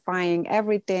justifying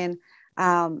everything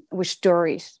with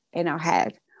stories in our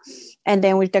head, and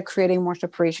then we start creating more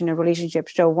separation in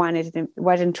relationships. So one is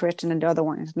was interested and the other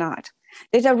one is not.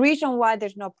 There's a reason why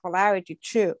there's no polarity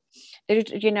too. There's,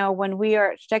 when we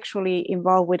are sexually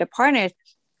involved with a partner,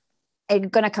 it's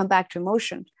gonna come back to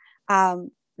emotions.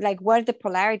 Like, what's the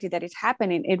polarity that is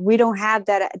happening? If we don't have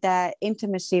that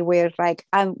intimacy where it's like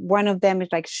one of them is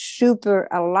like super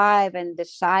alive and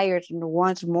desires and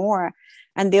wants more,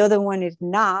 and the other one is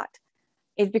not,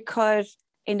 it's because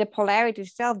in the polarity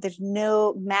itself, there's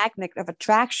no magnet of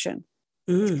attraction.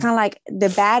 It's Mm. kind of like the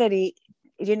battery,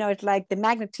 it's like the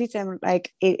magnetism,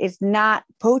 like it's not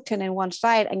potent in one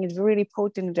side and it's really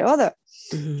potent in the other.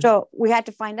 Mm-hmm. So we had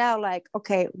to find out, like,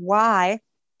 okay, why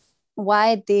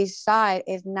this side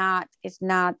is not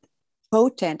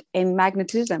potent in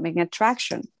magnetism, in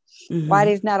attraction. Why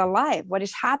Mm-hmm. is not alive? What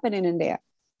is happening in there?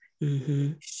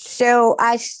 Mm-hmm. So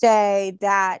I say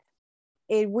that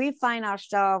if we find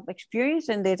ourselves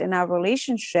experiencing this in our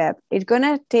relationship, it's going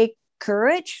to take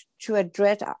courage to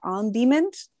address our own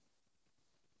demons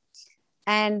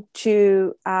and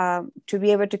to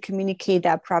be able to communicate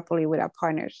that properly with our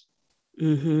partners.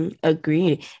 Mm-hmm.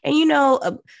 Agreed.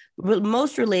 And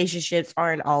most relationships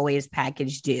aren't always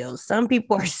package deals. Some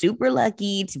people are super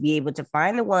lucky to be able to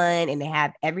find the one and they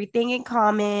have everything in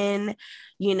common,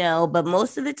 but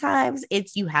most of the times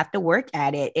it's you have to work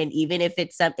at it. And even if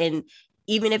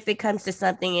it comes to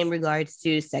something in regards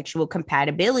to sexual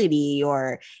compatibility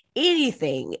or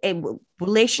anything,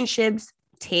 relationships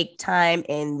take time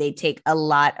and they take a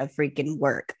lot of freaking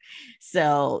work.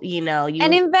 So, An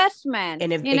investment,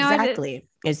 exactly,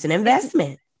 it's an it's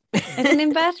investment. it's an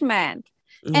investment.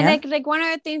 And Yeah. like one of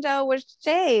the things I always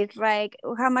say is, like,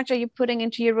 how much are you putting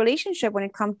into your relationship when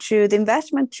it comes to the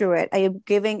investment to it? Are you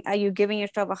giving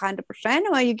yourself 100%,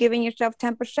 or are you giving yourself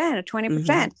 10% or Mm-hmm.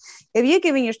 20%? If you're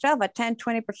giving yourself a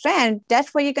 10-20%,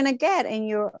 that's what you're gonna get in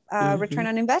your Mm-hmm. return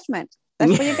on investment.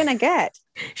 That's what you're gonna get.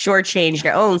 Shortchange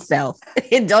their own self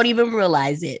and don't even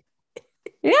realize it.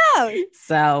 Yeah.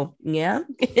 So, yeah.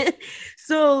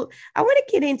 So, I want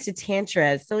to get into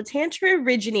Tantra. So, Tantra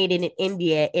originated in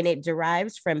India and it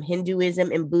derives from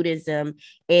Hinduism and Buddhism.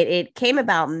 It came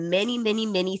about many, many,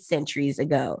 many centuries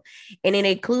ago. And it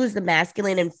includes the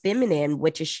masculine and feminine,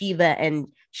 which is Shiva and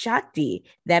Shakti,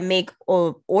 that make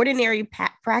ordinary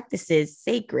practices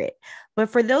sacred. But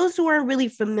for those who aren't really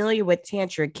familiar with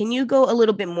Tantra, can you go a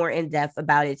little bit more in depth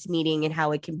about its meaning and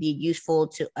how it can be useful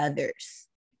to others?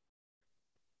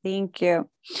 Thank you.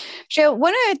 So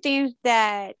one of the things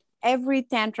that every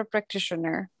Tantra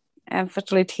practitioner and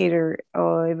facilitator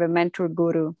or even mentor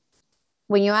guru,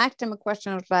 when you ask them a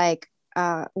question of like,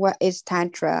 what is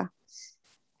Tantra?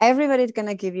 Everybody's going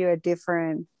to give you a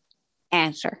different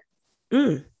answer.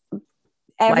 Mm, why is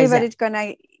that? Everybody's going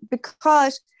to,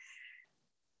 because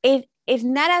it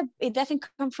doesn't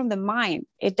come from the mind.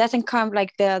 It doesn't come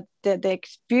like the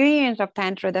experience of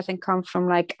Tantra doesn't come from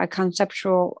like a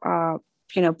conceptual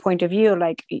point of view.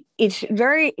 Like, it's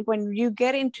very, when you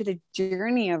get into the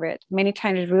journey of it, many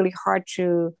times it's really hard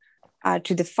to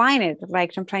define it.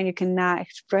 Like, sometimes you cannot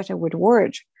express it with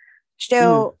words. Mm,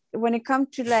 So when it comes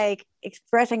to like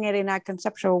expressing it in a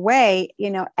conceptual way,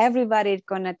 everybody's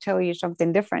gonna tell you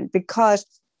something different, because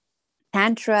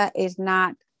Tantra is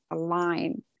not a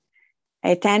line.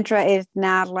 A Tantra is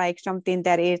not like something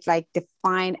that is like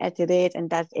defined as it is and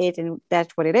that's it and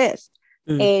that's what it is.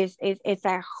 mm, It's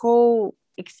a whole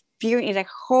experience, a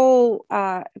whole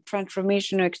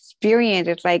transformational experience.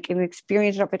 It's like an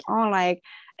experience of its own. Like,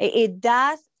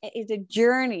 it's a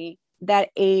journey that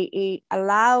it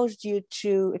allows you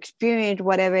to experience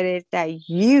whatever it is that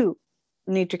you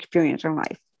need to experience in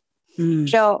life. mm,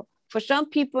 So for some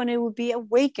people, it would be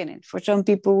awakening. For some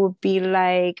people, would be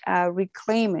like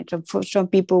reclaiming. So for some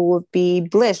people, would be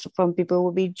bliss. For some people,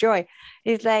 would be joy.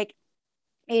 It's like,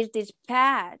 it's this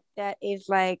path that is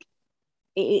like,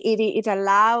 it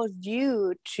allows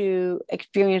you to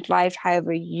experience life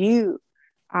however you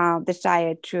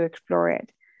desire to explore it.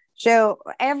 So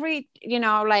every,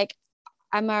 like,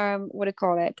 I'm a, what do you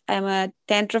call it? I'm a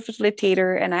tantra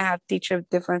facilitator, and I have teach of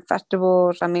different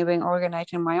festivals. I'm even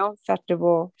organizing my own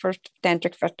festival, first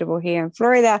tantric festival here in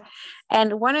Florida.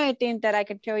 And one of the things that I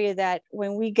can tell you that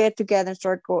when we get together in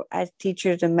circle as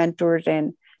teachers and mentors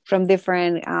and from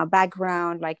different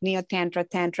background, like neo tantra,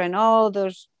 tantra, and all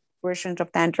those versions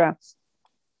of tantra,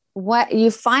 what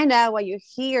you find out, what you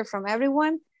hear from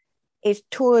everyone is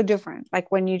totally different.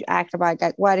 Like when you ask about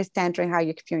like what is tantra and how you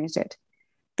experience it,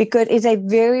 because it's a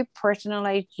very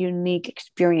personalized, unique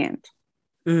experience.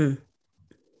 I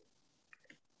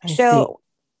see. So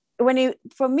when you,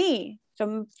 for me,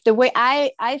 so the way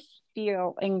I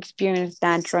feel and experience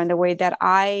tantra and the way that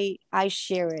I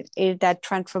share it is that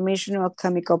transformational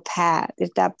chemical path.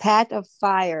 It's that path of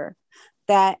fire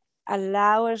that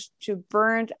allow us to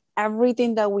burn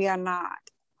everything that we are not,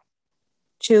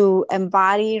 to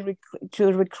embody,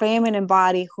 to reclaim and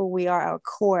embody who we are, our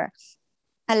core.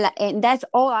 And that's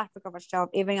all aspect of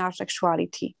ourselves, even our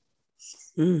sexuality.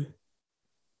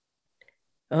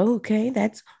 Okay,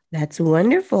 that's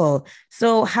wonderful.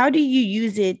 So how do you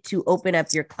use it to open up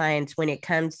your clients when it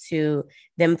comes to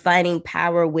them finding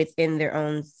power within their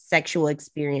own sexual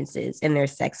experiences and their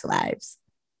sex lives?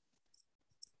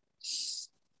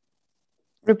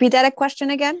 Repeat that question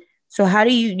again. So how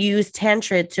do you use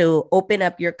tantra to open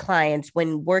up your clients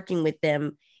when working with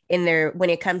them in their when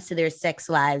it comes to their sex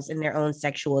lives and their own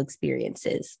sexual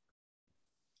experiences?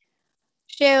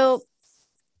 So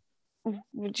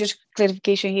just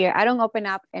clarification here, I don't open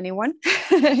up anyone.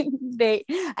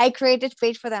 I create a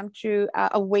space for them to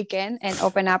awaken and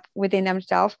open up within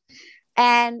themselves.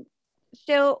 And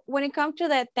so when it comes to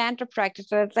the tantra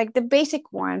practices, like the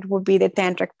basic one would be the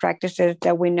tantric practices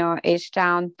that we know is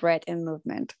sound, breath, and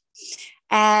movement.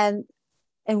 And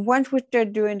once we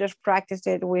start doing those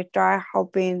practices, we start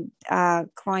helping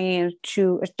clients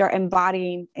to start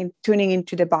embodying and tuning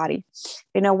into the body.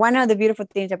 You know, one of the beautiful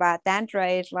things about tantra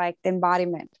is like the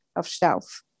embodiment of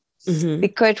self.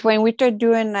 Because when we start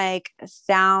doing like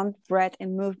sound, breath,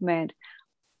 and movement,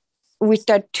 we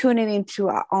start tuning into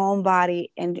our own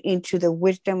body and into the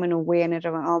wisdom and awareness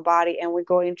of our own body, and we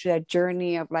go into that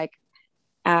journey of like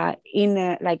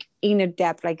inner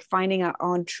depth, like finding our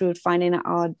own truth, finding our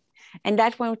own. And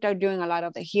that's when we start doing a lot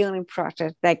of the healing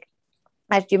process. Like,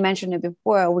 as you mentioned it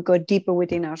before, we go deeper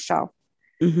within ourselves.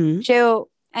 So,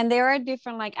 and there are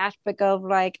different like aspects of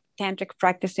like tantric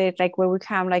practices, like where we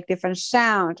have like different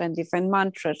sounds and different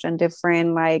mantras and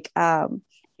different like,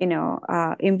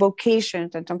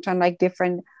 invocations, and sometimes like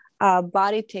different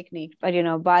body techniques, but,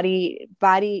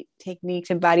 body techniques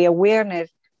and body awareness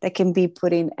that can be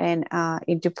put in and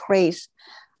into place.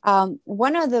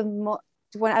 One of the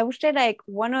when I would say like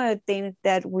one of the things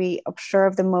that we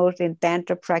observe the most in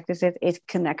tantra practices is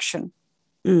connection.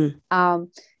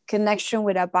 Connection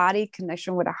with our body,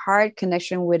 connection with our heart,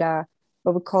 connection with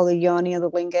what we call the yoni or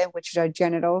the lingam, which is our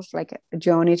genitals. Like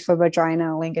yoni is for vagina,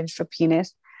 lingam is for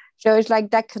penis. So it's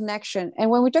like that connection. And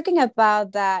when we're talking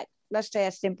about that, let's say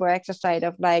a simple exercise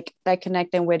of like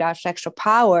connecting with our sexual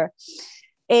power,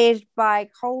 is by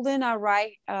holding our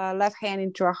left hand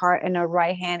into our heart and our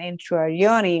right hand into our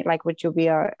yoni, like which will be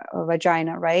our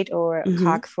vagina, right? Or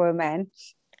cock for a man,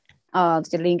 the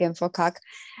lingam for cock.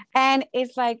 And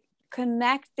it's like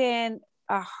connecting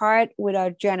our heart with our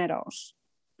genitals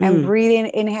and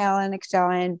breathing, inhaling,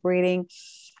 exhaling, breathing,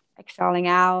 exhaling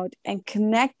out, and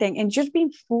connecting and just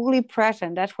being fully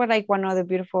present. That's what like one of the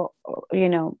beautiful,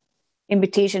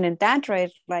 invitation in tantra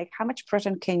is like, how much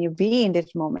present can you be in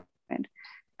this moment?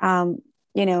 How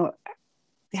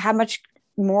much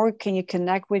more can you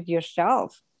connect with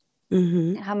yourself?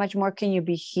 How much more can you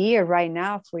be here right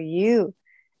now for you?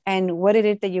 And what it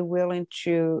is that you're willing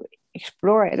to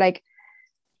explore, like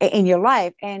in your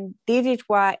life. And this is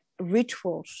why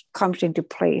rituals comes into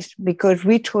place, because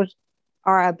rituals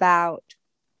are about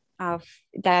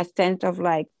that sense of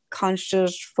like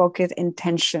conscious, focused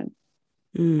intention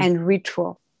and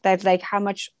ritual. That's like how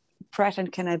much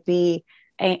present can I be,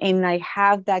 and like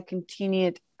have that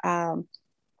continued, that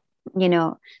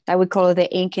we call it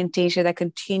the incantation, that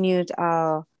continued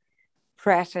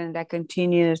present, that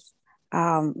continues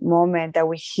moment that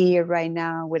we hear right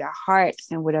now with our heart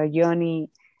and with our yoni,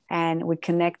 and we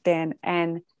connect in.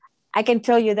 And I can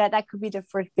tell you that could be the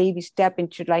first baby step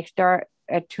into like start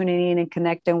tuning in and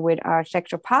connecting with our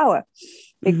sexual power,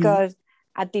 because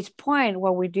at this point,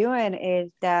 what we're doing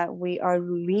is that we are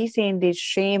releasing this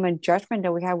shame and judgment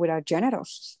that we have with our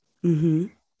genitals.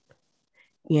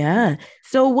 Yeah.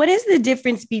 So what is the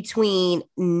difference between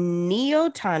neo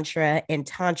tantra and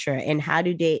tantra, and how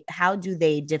do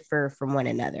they differ from one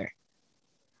another?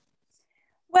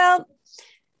 Well,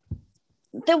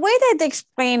 the way that they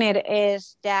explain it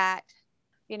is that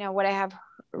what I have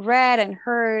read and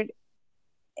heard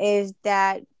is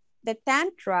that the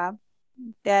tantra,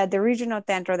 the regional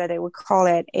tantra that they would call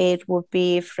it, it would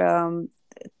be from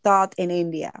thought in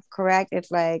India, correct?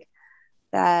 It's like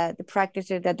the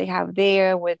practices that they have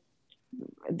there with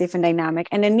different dynamic,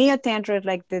 and the neo tantra is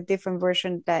like the different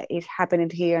version that is happening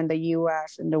here in the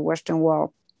US in the Western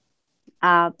world,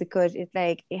 because it's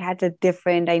like it has a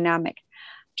different dynamic.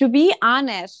 To be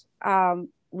honest,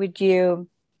 with you,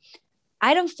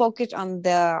 I don't focus on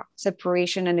the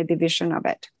separation and the division of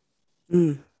it.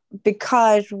 Mm.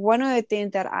 Because one of the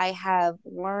things that I have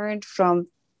learned from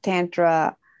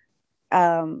tantra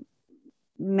um,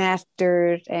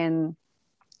 masters, and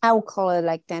I would call it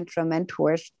like tantra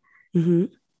mentors, Mm-hmm.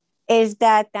 is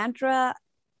that tantra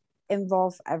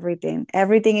involves everything.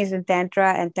 Everything is in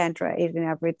tantra, and tantra is in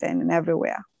everything and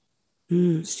everywhere.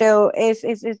 Mm. So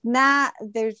it's not,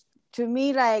 there's, to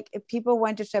me, like, if people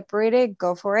want to separate it,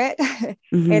 go for it. If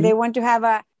Mm-hmm. they want to have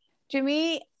a, to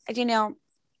me, you know,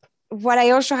 what I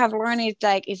also have learned is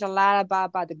like, is a lot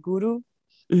about the guru,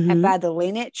 Mm-hmm. about the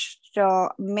lineage. So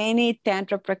many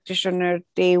tantra practitioners,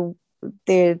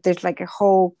 there's like a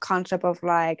whole concept of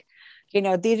like,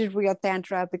 this is real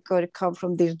tantra because it comes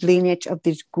from this lineage of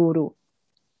this guru,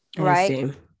 I right?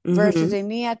 see. Versus Mm-hmm. in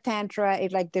Neo Tantra,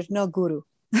 it's like there's no guru.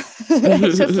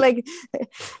 It's just like,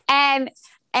 and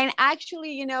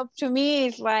actually, to me,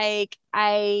 it's like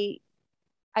I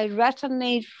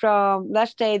resonate from,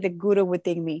 let's say, the guru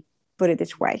within me. Put it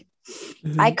this way.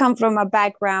 I Mm-hmm. come from a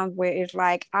background where it's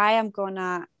like I am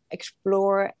gonna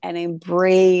explore and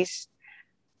embrace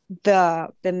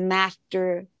the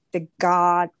master, the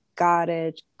God,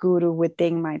 goddess, guru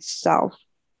within myself.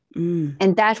 Mm.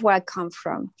 And that's where I come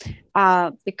from.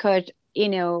 Because,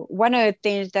 one of the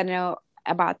things that I know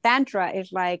about Tantra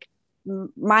is like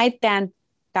my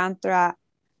Tantra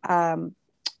um,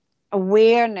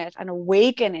 awareness and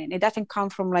awakening, it doesn't come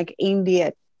from like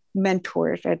India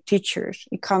mentors or teachers.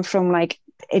 It comes from like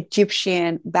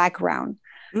Egyptian background.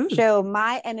 Mm. So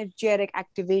my energetic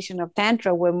activation of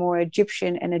Tantra were more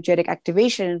Egyptian energetic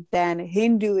activation than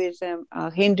Hinduism,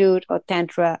 Hindu or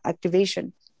Tantra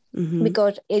activation. Mm-hmm.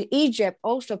 Because in Egypt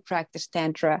also practiced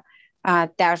Tantra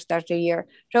thousands a year.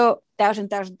 So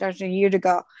thousands of years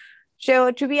ago.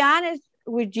 So to be honest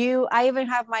with you, I even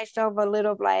have myself a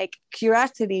little like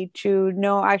curiosity to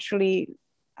know actually,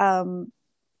 um,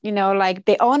 like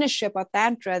the ownership of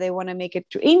Tantra, they want to make it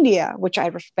to India, which I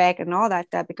respect and all that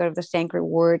stuff because of the sacred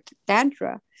word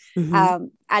Tantra. Mm-hmm.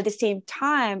 At the same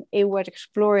time, it was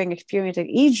exploring experience in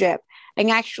Egypt. And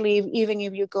actually, even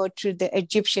if you go to the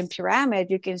Egyptian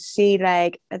pyramid, you can see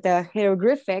like the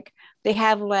hieroglyphic, they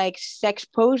have like sex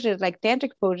poses, like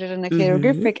tantric poses in the Mm-hmm.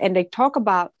 hieroglyphic, and they talk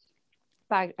about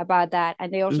that.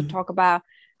 And they also Mm-hmm. talk about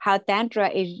how Tantra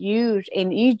is used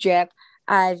in Egypt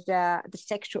as the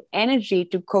sexual energy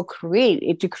to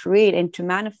co-create, to create and to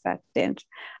manifest things,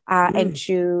 and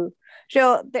to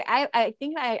so I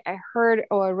think I heard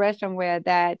or read somewhere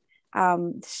that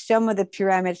some of the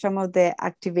pyramid, some of the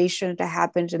activation that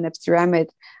happens in the pyramid,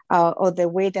 or the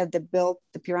way that the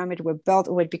pyramid were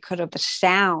built was because of the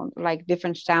sound, like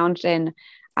different sounds and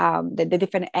the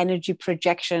different energy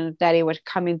projections that it was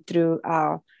coming through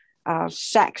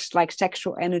sex, like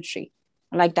sexual energy,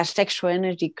 like that sexual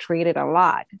energy created a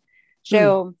lot. Mm.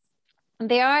 So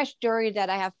there are stories that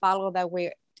I have followed that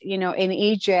were, in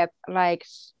Egypt, like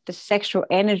the sexual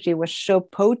energy was so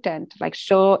potent, like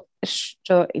so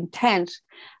intense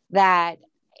that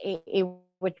it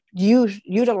was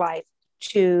utilized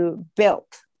to build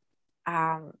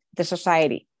the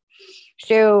society.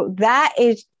 So that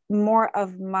is more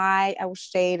of my, I would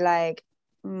say, like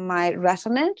my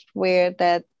resonance, where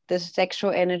that the sexual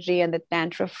energy and the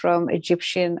tantra from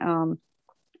Egyptian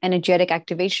energetic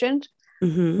activations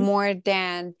Mm-hmm. more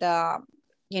than the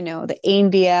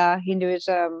India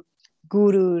Hinduism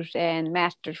gurus and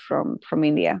masters from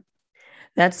India.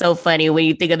 That's so funny when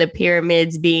you think of the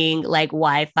pyramids being like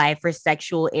Wi-Fi for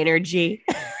sexual energy.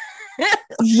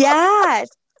 Yes.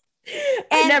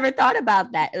 I And never thought about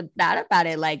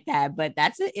it like that, but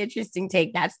that's an interesting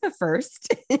take. That's the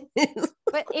first.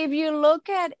 but if you look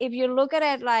at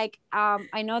it, like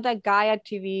I know that Gaia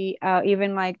TV,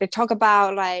 even like they talk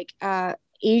about like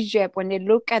Egypt, when they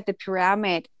look at the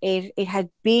pyramid, it had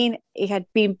been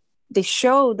they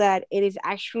show that it is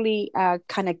actually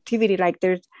connectivity, like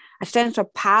there's a sense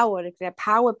of power, like a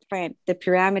power plant, the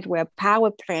pyramid were a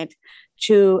power plant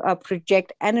to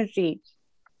project energy.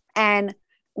 And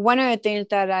one of the things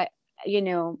that you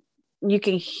know you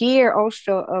can hear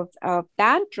also of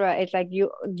tantra is like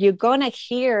you're gonna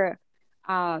hear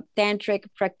tantric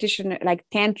practitioner, like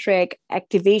tantric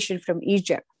activation from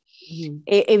Egypt. Mhm.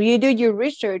 If you do your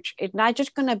research, it's not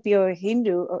just going to be a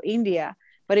Hindu or India,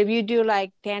 but if you do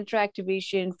like Tantra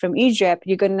activation from Egypt,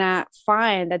 you're going to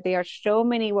find that there are so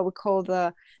many what we call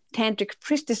the tantric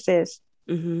priestesses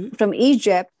Mhm. from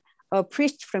Egypt or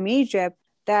priests from Egypt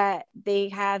that they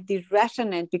have this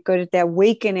resonance because the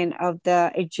awakening of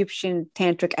the Egyptian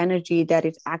tantric energy that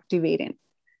is activating.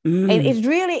 And Mm.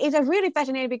 it's a really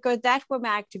fascinating because that's where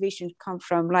my activations come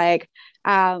from. Like,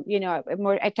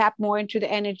 I tap more into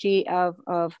the energy of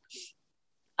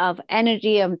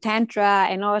energy of tantra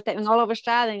and all that, and all of a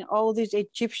sudden all these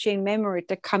Egyptian memories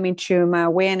that come into my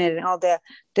awareness, and all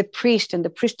the priest and the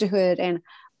priesthood and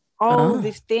all Oh.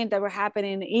 these things that were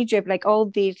happening in Egypt, like all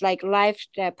these like lives,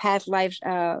 past lives,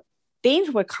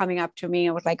 things were coming up to me.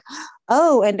 I was like,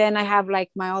 oh, and then I have like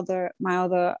my other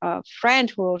friend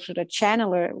who also the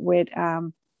channeler with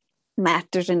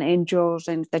masters and angels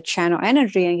and the channel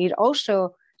energy, and he's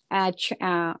also a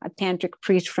tantric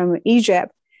priest from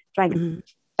Egypt, like Mhm.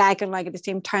 back in like at the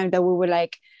same time that we were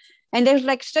like, and there's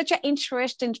like such an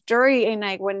interesting story in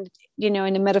like when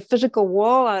in the metaphysical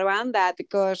world around that,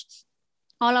 because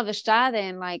all of a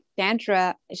sudden, like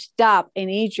Tantra stopped in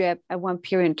Egypt at one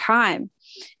period in time.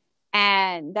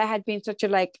 And that had been such a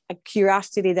like a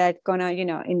curiosity that gonna,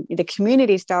 in the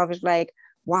community stuff is like,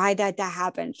 why did that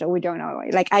happen? So we don't know.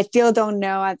 Like I still don't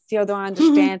know. I still don't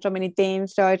understand so many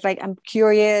things. So it's like I'm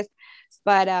curious.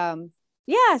 But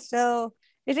yeah, so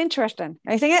it's interesting.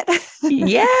 I think it.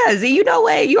 Yes, you know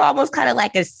what? You're almost kind of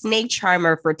like a snake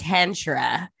charmer for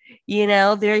Tantra,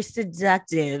 very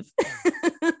seductive.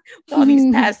 With all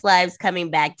these past lives coming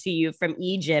back to you from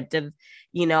Egypt of,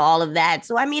 all of that.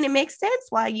 So, I mean, it makes sense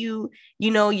why you're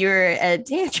a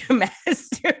Tantra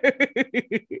master.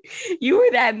 You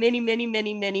were that many, many,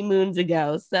 many, many moons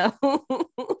ago. So,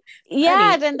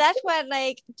 Yeah, funny. then that's what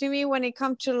like to me when it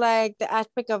comes to like the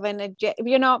aspect of energy,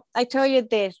 I tell you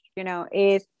this,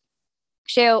 is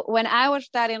so when I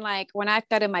started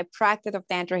my practice of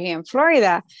tantra here in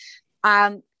Florida,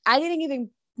 I didn't even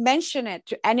mention it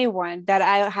to anyone that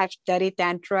I have studied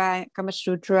Tantra, Kama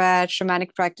Sutra,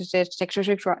 shamanic practices,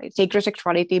 sacred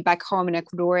sexuality back home in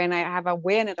Ecuador, and I have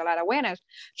awareness, a lot of awareness.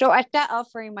 So I started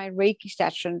offering my Reiki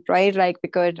sessions, right? Like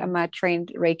because I'm a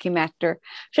trained Reiki master.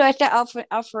 So I started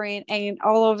offering, and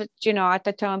all of it, I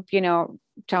started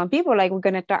telling people like we're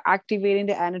gonna start activating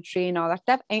the energy and all that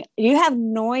stuff. And you have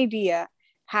no idea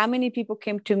how many people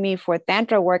came to me for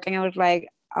Tantra work, and I was like,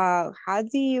 how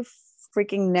do you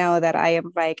freaking know that I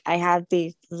am like I have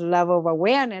this level of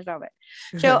awareness of it?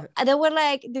 So they were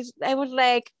like this. I was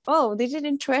like, oh, this is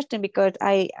interesting because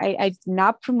I'm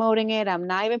not promoting it. I'm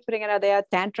not even putting it out there.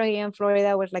 Tantra here in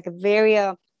Florida was like a very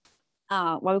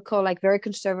what we call like very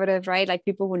conservative, right? Like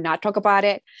people would not talk about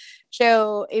it.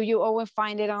 So if you always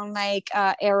find it on like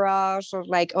Eros or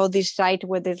like all these sites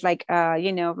where there's like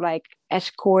like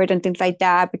escort and things like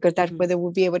that, because that's where they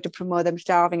will be able to promote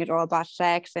themselves, and it's all about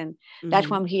sex. And that's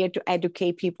why I'm here to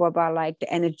educate people about like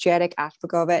the energetic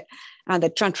aspect of it and the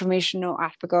transformational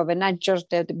aspect of it, not just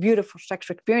the beautiful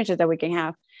sexual experiences that we can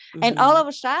have. And all of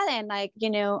a sudden, like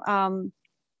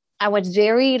I was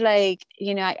very like,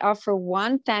 I offer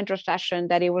one tantra session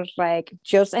that it was like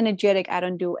just energetic. I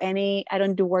don't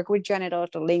do work with genitals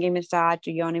or lingam massage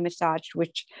or yoni massage,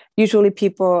 which usually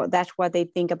people, that's what they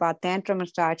think about tantra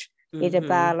massage is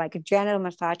about like a genital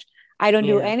massage. I don't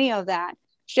do Yeah. any of that.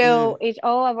 So it's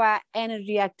all about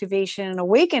energy activation and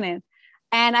awakening.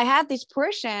 And I had this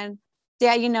person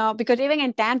that, because even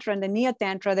in tantra, in the neo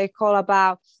tantra, they call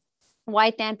about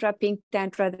white tantra, pink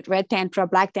tantra, red tantra,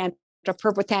 black tantra,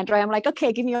 purple tantra. I'm like,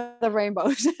 okay, give me all the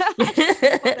rainbows.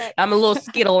 I'm a little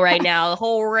skittle right now, a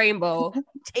whole rainbow.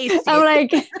 Taste I'm like,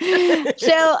 it.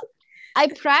 so I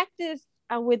practice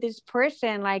with this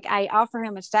person. Like I offer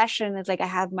him a session. It's like I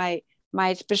have my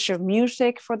special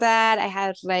music for that. I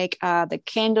have like the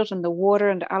candles and the water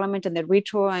and the element and the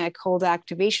ritual, and I call the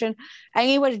activation. And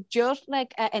it was just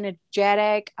like an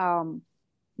energetic,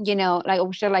 like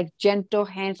also like gentle,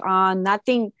 hands on,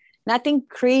 nothing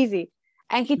crazy.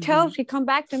 And he come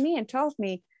back to me and tells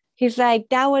me, he's like,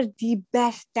 that was the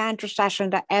best tantra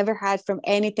session that I ever had from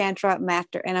any tantra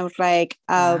master. And I was like,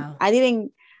 Wow. I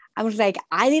didn't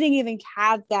even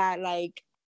have that like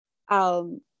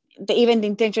even the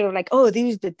intention of like, oh,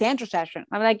 this is the tantra session.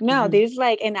 I'm like, no, there's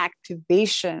like an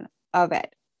activation of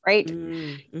it, right?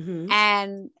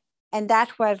 And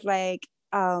that was like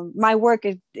my work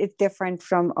is different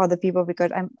from other people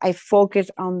because I focus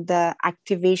on the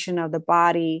activation of the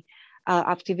body,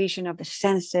 activation of the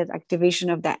senses, activation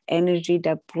of that energy,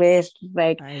 that bliss,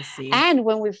 like. I see. And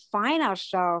when we find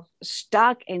ourselves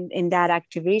stuck in that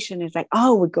activation, it's like,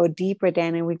 oh, we go deeper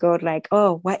then, and we go like,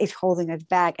 oh, what is holding us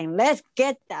back, and let's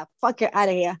get that fucker out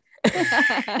of here.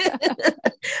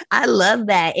 I love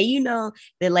that. And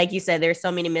that, like you said, there's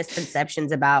so many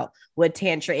misconceptions about what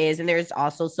Tantra is. And there's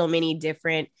also so many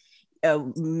different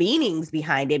meanings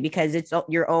behind it, because it's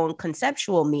your own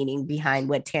conceptual meaning behind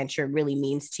what Tantra really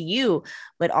means to you.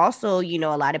 But also, a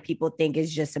lot of people think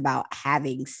it's just about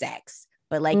having sex.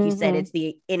 But like you said, it's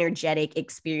the energetic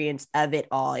experience of it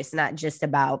all. It's not just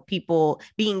about people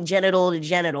being genital to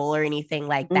genital or anything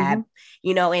like that,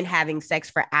 and having sex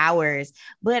for hours.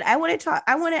 But I want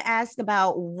to ask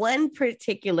about one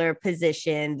particular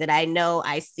position that I know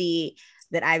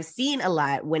that I've seen a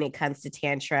lot when it comes to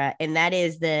Tantra, and that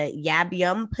is the Yab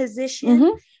Yum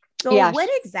position. So yes. What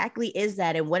exactly is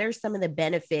that, and what are some of the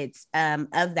benefits of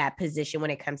that position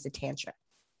when it comes to Tantra?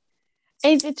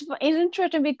 It's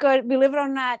interesting because, believe it or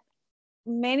not,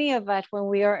 many of us, when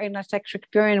we are in a sexual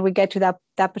experience, we get to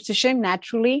that position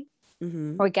naturally,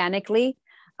 organically.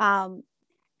 And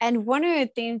one of the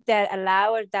things that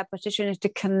allow us that position is to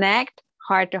connect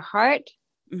heart to heart,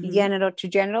 genital to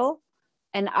genital,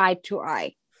 and eye to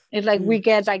eye. It's like we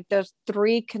get like those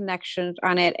three connections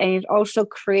on it, and it also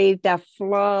creates that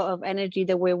flow of energy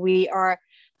the way we are,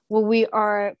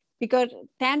 because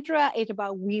Tantra is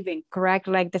about weaving, correct?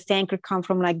 Like the Sanskrit comes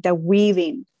from like the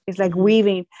weaving. It's like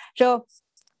weaving. So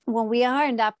when we are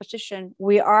in that position,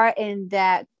 we are in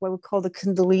that, what we call the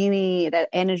Kundalini, that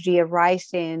energy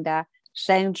arising, the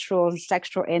sensual,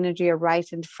 sexual energy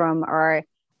arising from our,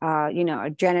 our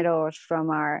genitals, from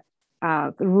our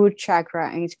root chakra,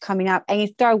 and it's coming up and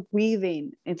it start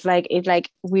weaving. It's like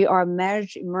we are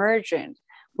merging.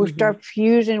 We start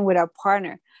fusing with our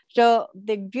partner. So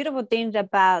the beautiful things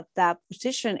about that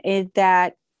position is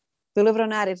that, believe it or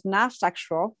not, it's not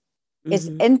sexual. It's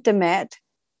intimate.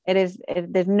 There's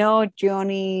no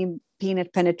Johnny penis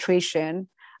penetration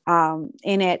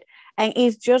in it, and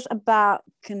it's just about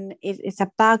it's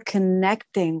about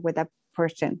connecting with a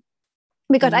person.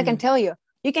 Because I can tell you,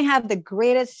 you can have the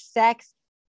greatest sex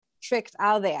tricks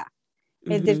out there.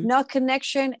 If there's no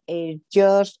connection, it's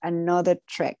just another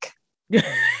trick.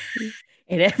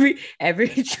 And every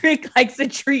trick likes a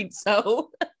treat,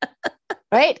 so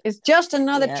right, it's just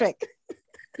another trick.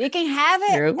 You can have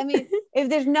it. True. I mean, if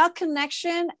there's no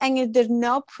connection and if there's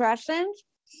no presence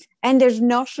and there's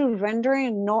no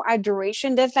surrendering, no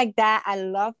adoration, that's like that. I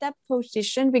love that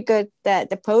position, because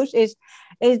the pose is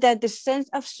that the sense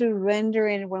of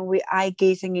surrendering when we eye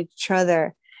gazing each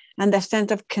other, and the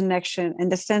sense of connection,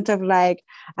 and the sense of like,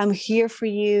 I'm here for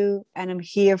you and I'm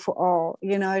here for all.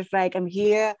 It's like, I'm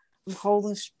here, I'm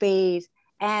holding space,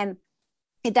 and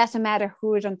it doesn't matter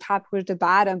who is on top, who's the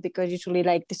bottom, because usually,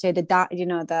 like they say,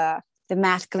 the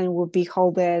masculine will be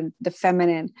holding the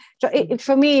feminine. So it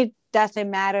for me, it doesn't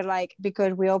matter, like,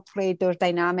 because we all play those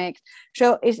dynamics.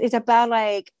 So it's about,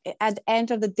 like, at the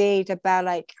end of the day, it's about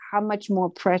like, how much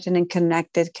more present and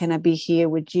connected can I be here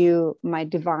with you, my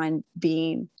divine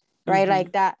being, right?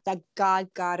 Like that God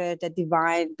goddess, the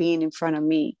divine being in front of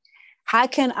me. How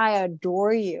can I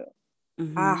adore you?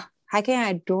 How can I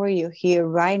adore you here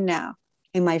right now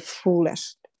in my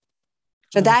fullest?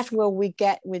 So that's where we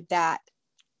get with that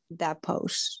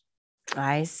pose.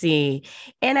 I see.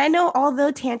 And I know,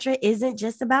 although Tantra isn't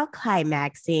just about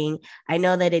climaxing, I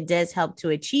know that it does help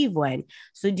to achieve one.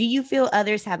 So do you feel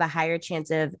others have a higher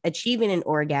chance of achieving an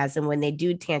orgasm when they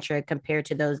do Tantra compared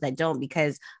to those that don't?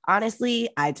 Because honestly,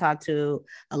 I talk to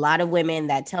a lot of women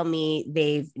that tell me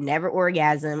they've never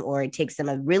orgasmed, or it takes them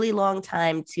a really long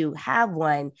time to have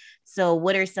one. So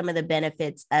what are some of the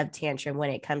benefits of Tantra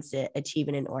when it comes to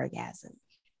achieving an orgasm?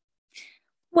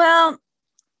 Well,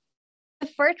 the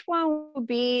first one would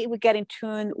be, we get in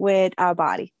tune with our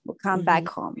body. We'll come back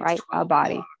home, right? Our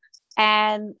body.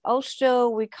 And also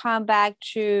we come back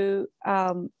to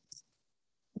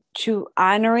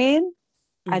honoring,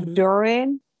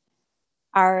 adoring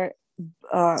our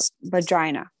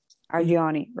vagina, our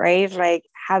yoni, right? Like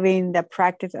having the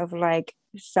practice of like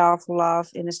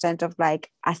self-love, in the sense of like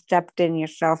accepting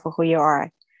yourself for who you are.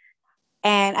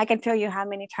 And I can tell you how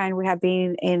many times we have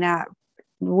been in a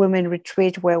women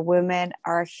retreat where women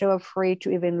are so afraid to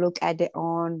even look at their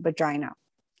own vagina.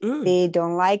 They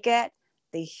don't like it.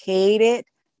 They hate it.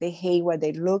 They hate what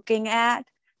they're looking at.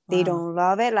 They don't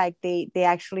love it. Like they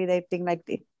think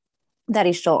like that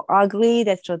is so ugly.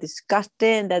 That's so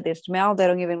disgusting. That they smell. They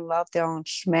don't even love their own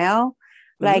smell.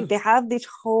 Like they have this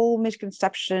whole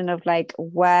misconception of like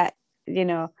what,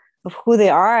 of who they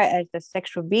are as a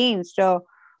sexual being. So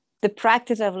the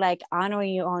practice of like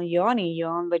honoring your own yoni,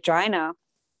 your own vagina,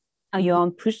 your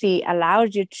own pussy,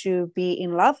 allows you to be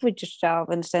in love with yourself,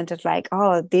 in the sense of like,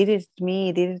 oh, this is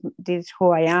me, this is who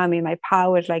I am in my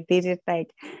powers, like this is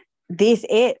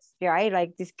right,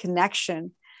 like this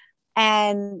connection.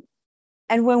 And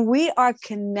And when we are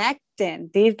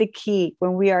connecting, this is the key,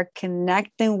 when we are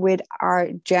connecting with our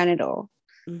genital,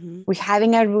 we're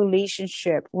having a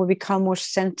relationship, we become more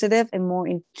sensitive and more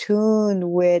in tune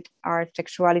with our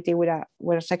sexuality, with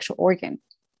a sexual organ.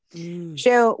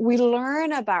 So we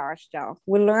learn about ourselves.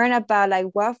 We learn about like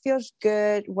what feels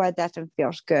good, what doesn't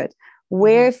feel good,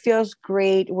 where it feels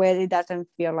great, where it doesn't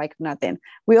feel like nothing.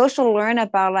 We also learn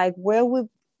about like where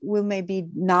we may be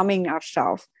numbing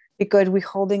ourselves because we're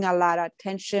holding a lot of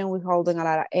tension, we're holding a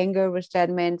lot of anger,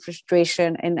 resentment,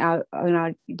 frustration in our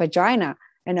vagina,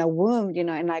 in our womb,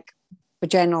 in like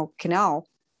vaginal canal.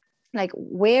 Like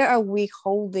where are we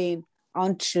holding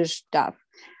onto stuff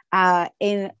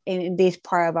in this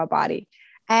part of our body?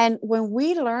 And when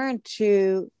we learn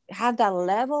to have that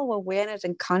level of awareness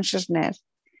and consciousness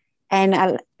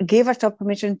and give ourselves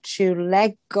permission to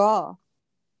let go,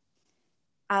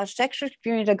 our sexual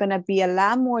experience are going to be a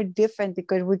lot more different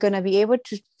because we're going to be able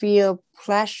to feel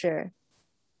pleasure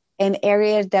in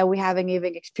areas that we haven't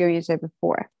even experienced it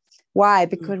before. Why?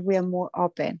 Because we are more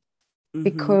open,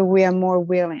 because we are more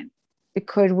willing,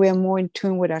 because we are more in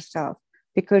tune with ourselves,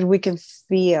 because we can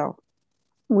feel.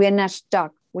 We are not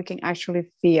stuck. We can actually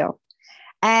feel.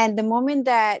 And the moment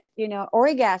that,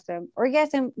 orgasm,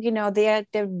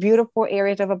 they're beautiful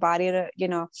areas of a body,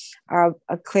 our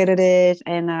clitoris,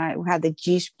 and we have the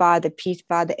G spot, the P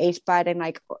spot, the A spot, and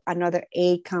like another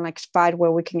A kind of like spot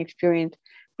where we can experience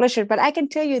pleasure. But I can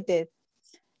tell you this,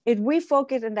 if we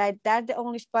focus on that's the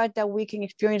only spot that we can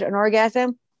experience an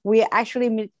orgasm, we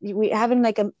having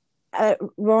like a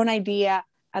wrong idea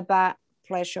about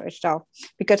pleasure itself.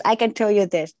 Because I can tell you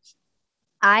this,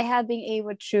 I have been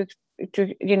able to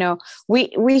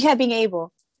we have been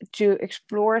able to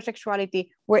explore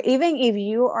sexuality where even if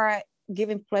you are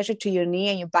giving pleasure to your knee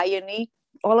and you bite your knee,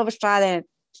 all of a sudden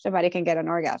somebody can get an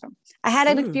orgasm. I had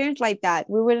an experience like that.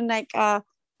 We were in like a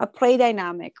play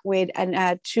dynamic with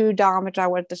two doms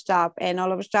that were to stop, and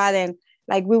all of a sudden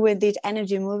like we were this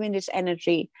energy, moving this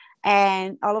energy,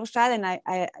 and all of a sudden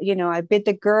I bit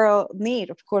the girl knee.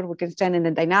 Of course we can stand in the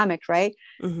dynamics, right?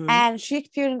 And she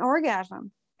experienced an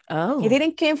orgasm. Oh, it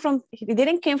didn't came from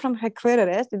her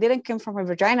clitoris. It didn't come from her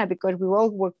vagina because we all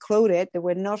were clothed. There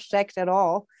was no sex at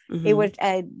all. It was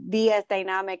a DS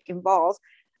dynamic involved,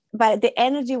 but the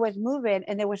energy was moving,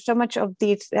 and there was so much of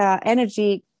this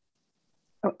energy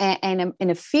and in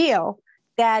a field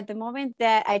that the moment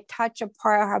that I touch a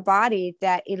part of her body,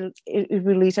 that it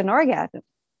released an orgasm.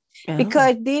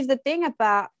 Because this is the thing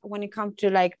about when it comes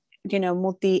to like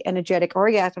multi-energetic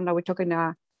orgasm that we're talking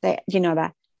about, that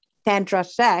tantra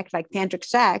sex, like tantric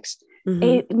sex,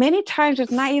 many times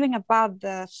it's not even about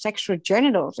the sexual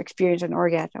genitals experience an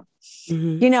orgasm.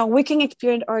 We can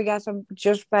experience orgasm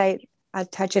just by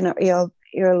touching our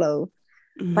earlobe,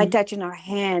 by touching our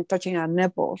hand, touching our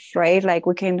nipples, right? Like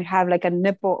we can have like a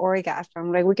nipple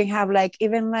orgasm. Like we can have like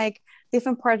even like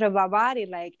different parts of our body,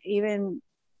 like even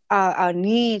our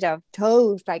knees, our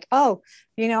toes, like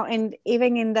and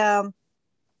even in the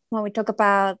when we talk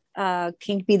about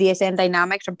kink BDSM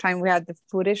dynamics, sometimes we have the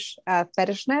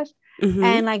fetishness,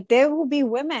 and like there will be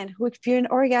women who experience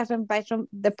orgasm by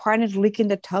the partners licking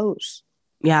the toes.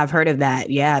 Yeah, I've heard of that.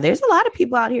 Yeah, there's a lot of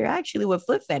people out here actually with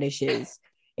foot fetishes,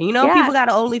 and people got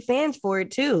OnlyFans for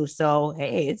it too. So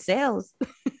hey, it sells.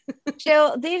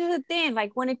 So this is the thing.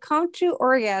 Like when it comes to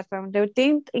orgasm, the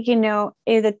thing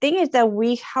is that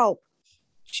we help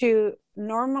to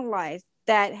normalize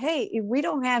that, hey, if we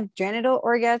don't have genital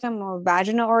orgasm or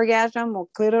vaginal orgasm or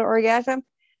clitoral orgasm,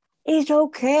 it's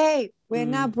okay. We're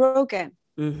not broken.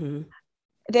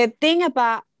 The thing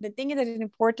that is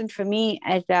important for me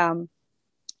as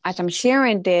I'm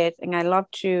sharing this, and I love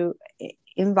to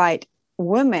invite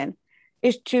women,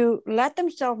 is to let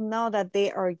themselves know that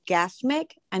they are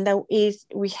orgasmic, and that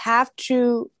we have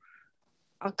to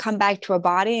come back to our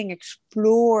body and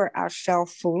explore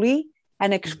ourselves fully,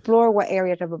 and explore what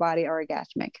areas of our body are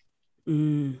orgasmic.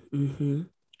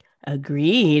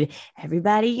 Agreed.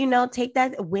 Everybody, take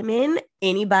that. Women,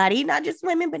 anybody, not just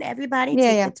women, but everybody,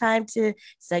 take the time to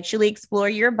sexually explore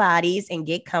your bodies and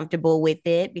get comfortable with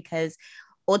it, because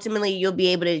ultimately you'll be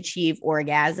able to achieve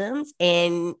orgasms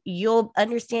and you'll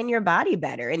understand your body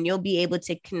better, and you'll be able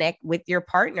to connect with your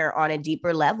partner on a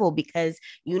deeper level because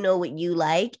you know what you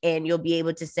like, and you'll be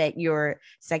able to set your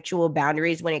sexual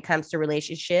boundaries when it comes to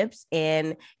relationships,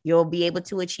 and you'll be able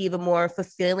to achieve a more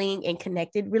fulfilling and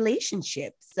connected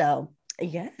relationship. So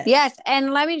yes.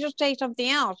 And let me just say something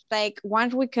else. Like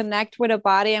once we connect with a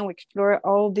body and we explore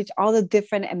all the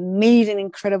different amazing,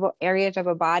 incredible areas of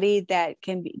a body that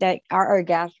are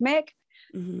orgasmic,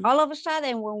 all of a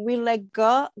sudden when we let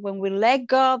go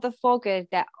of the focus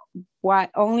that why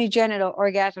only genital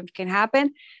orgasms can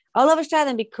happen, all of a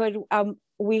sudden, because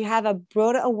we have a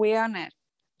broader awareness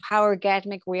how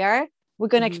orgasmic we are, we're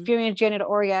going to experience genital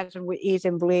orgasm with ease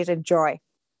and bliss and joy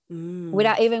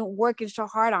without even working so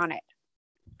hard on it.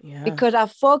 Yeah. Because our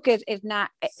focus is not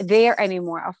there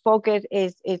anymore. Our focus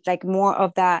is like more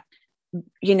of that,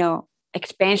 you know,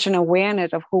 expansion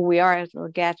awareness of who we are as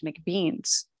orgasmic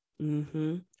beings.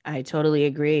 I totally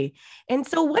agree. And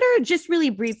so what are, just really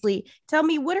briefly, tell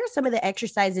me, what are some of the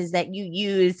exercises that you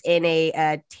use in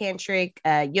a tantric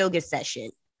yoga session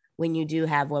when you do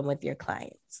have one with your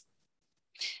clients?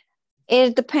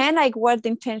 It depends like what the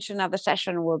intention of the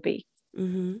session will be.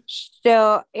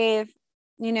 So if,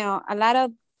 you know, a lot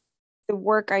of the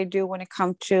work I do when it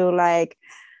comes to like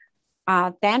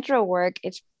tantra work,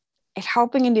 it's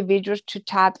helping individuals to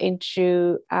tap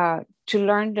into to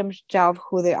learn themselves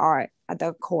who they are at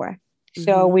the core.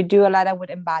 So we do a lot of with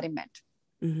embodiment.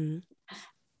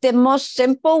 The most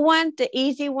simple one, the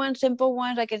easy one, simple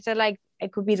ones, like I said, like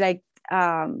it could be like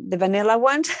the vanilla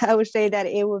ones. I would say that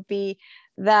it would be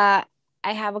that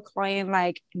I have a client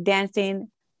like dancing,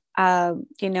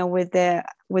 you know, with the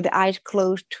eyes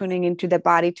closed, tuning into the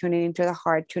body, tuning into the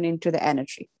heart, tuning into the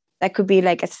energy. That could be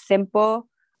like a simple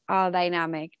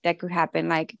dynamic that could happen,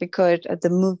 like because of the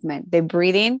movement, the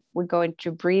breathing. We go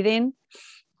into breathing,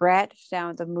 breath,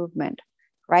 sound, the movement,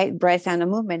 right? Breath, sound,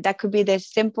 and movement. That could be the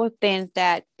simple things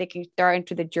that they can start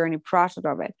into the journey process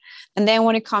of it. And then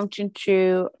when it comes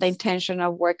into the intention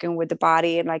of working with the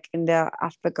body, like in the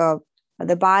aspect of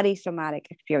the body somatic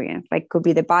experience, like could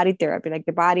be the body therapy, like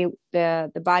the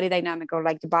body dynamic, or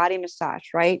like the body massage,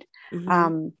 right?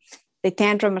 The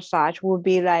tantra massage would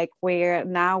be like where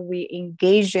now we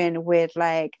engage in with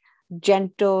like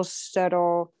gentle,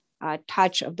 subtle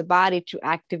touch of the body to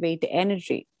activate the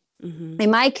energy.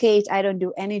 In my case, I don't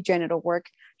do any genital work.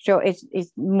 So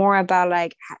it's more about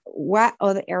like what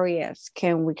other areas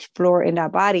can we explore in our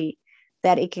body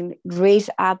that it can raise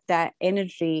up that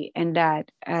energy and that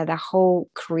the whole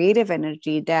creative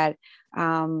energy that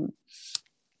can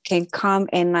come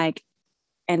and like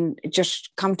and just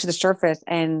come to the surface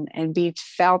and be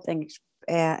felt and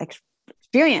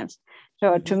experienced.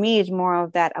 So to me, it's more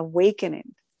of that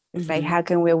awakening. It's like, how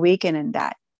can we awaken in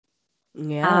that?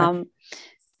 Yeah.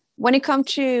 When it comes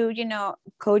to, you know,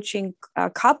 coaching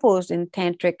couples in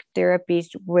tantric therapies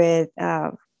with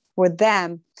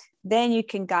them, then you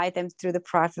can guide them through the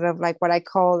process of like what I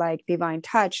call like divine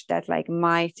touch. That's like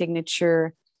my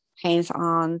signature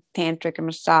hands-on tantric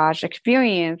massage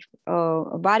experience,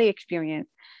 or body experience.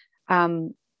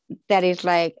 That is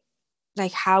like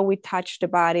how we touch the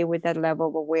body with that level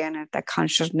of awareness, that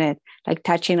consciousness, like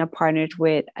touching our partners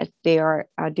with as they are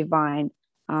divine.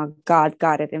 God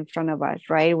got it in front of us,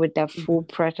 right? With that full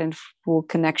presence, full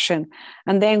connection.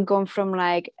 And then going from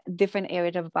like different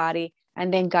areas of the body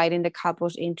and then guiding the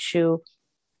couples into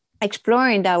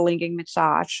exploring that lingam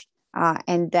massage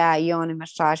and that yoni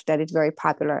massage that is very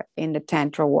popular in the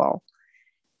Tantra world.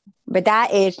 But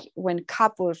that is when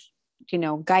couples, you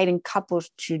know, guiding couples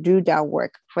to do that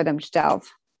work for themselves.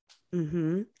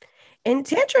 And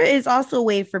Tantra is also a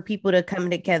way for people to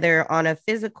come together on a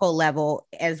physical level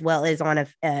as well as on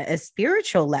a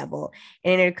spiritual level.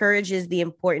 And it encourages the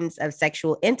importance of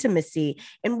sexual intimacy.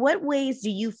 In what ways do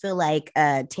you feel like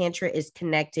Tantra is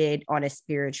connected on a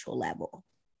spiritual level?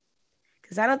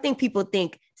 Because I don't think people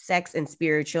think sex and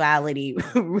spirituality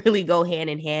really go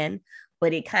hand in hand,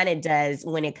 but it kind of does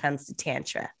when it comes to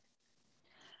Tantra.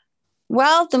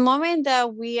 Well, the moment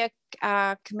that we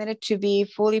are committed to be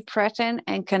fully present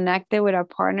and connected with our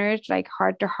partners, like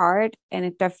heart to heart, and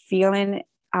it's a feeling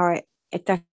our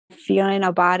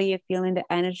body, feeling the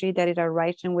energy that is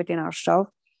arising within ourselves,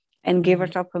 and give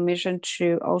ourselves permission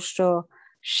to also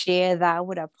share that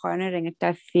with our partner, and it's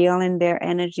that feeling their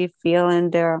energy, feeling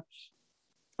their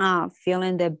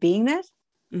beingness.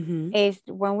 Is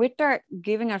when we start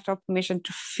giving ourselves permission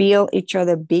to feel each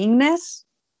other beingness,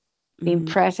 being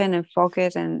present and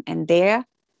focused and there,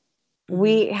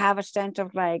 we have a sense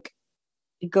of like,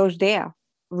 it goes there.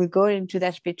 We go into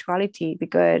that spirituality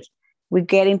because we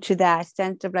get into that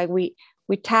sense of like, we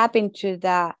tap into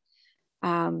that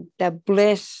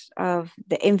bliss of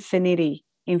the infinity,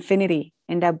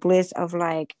 and that bliss of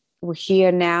like, we're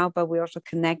here now, but we're also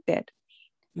connected.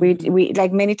 We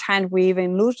like many times we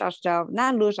even not lose ourselves,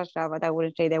 I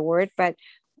wouldn't say that word, but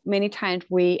many times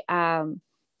we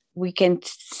can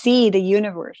see the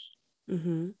universe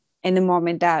in the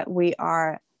moment that we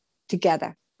are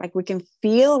together. Like we can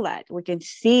feel that, we can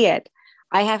see it.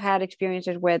 I have had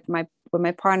experiences with my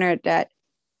partner that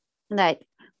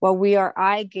while we are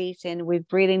eye gazing, we're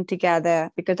breathing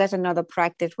together, because that's another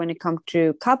practice when it comes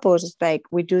to couples. It's like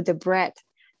we do the breath,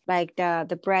 like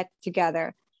the breath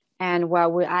together, and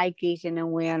while we're eye gazing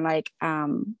and we're like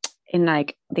in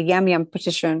like the yam yam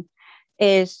position,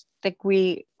 is like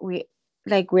we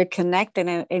like we're connected,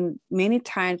 and many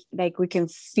times like we can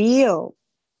feel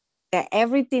that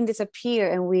everything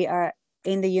disappear and we are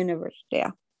in the universe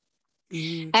there.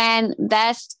 And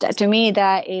that's, to me,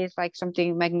 that is like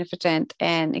something magnificent,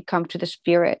 and it comes to the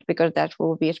spirit, because that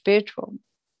will be spiritual,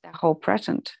 the whole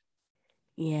present.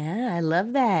 Yeah, I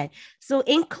love that. So,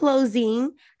 in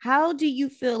closing, how do you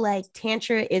feel like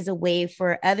Tantra is a way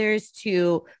for others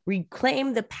to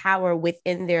reclaim the power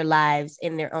within their lives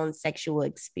in their own sexual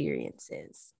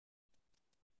experiences?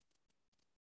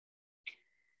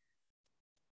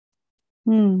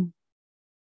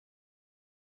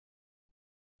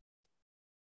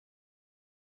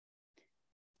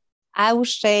 I would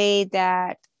say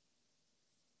that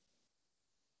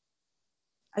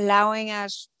allowing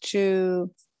us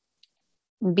to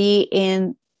be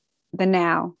in the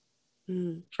now,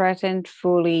 present,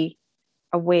 fully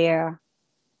aware,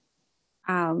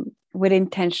 with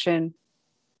intention.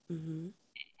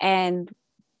 And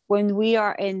when we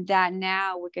are in that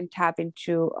now, we can tap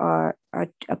into a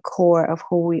core of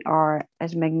who we are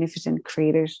as magnificent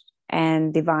creators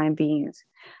and divine beings.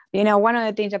 You know, one of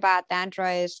the things about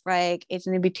Tantra is like it's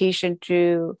an invitation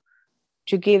to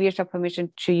give yourself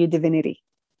permission to your divinity.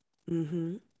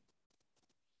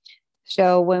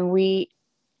 So when we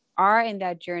are in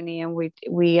that journey and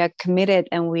we are committed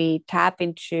and we tap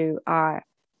into our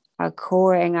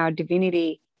core and our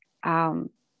divinity,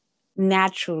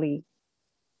 naturally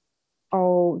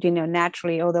all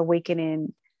the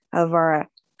awakening of our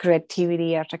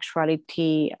creativity, our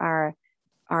sexuality, our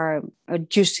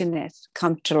juiciness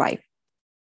come to life.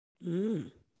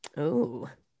 Oh,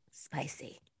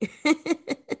 spicy.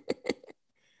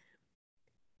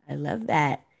 I love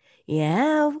that.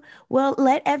 Yeah. Well,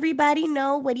 let everybody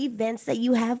know what events that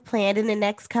you have planned in the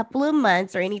next couple of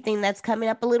months, or anything that's coming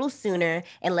up a little sooner,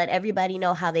 and let everybody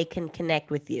know how they can connect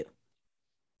with you.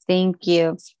 Thank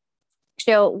you.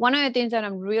 So one of the things that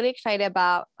I'm really excited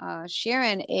about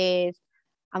sharing is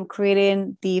I'm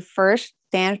creating the first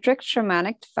Tantric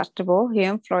Shamanic Festival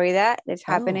here in Florida. It's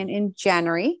happening in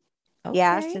January. Okay.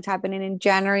 Yes, it's happening in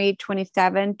January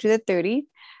 27 to the 30th.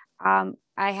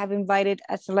 I have invited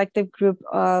a selective group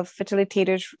of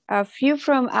facilitators, a few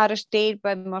from out of state,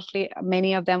 but mostly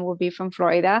many of them will be from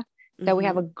Florida. That we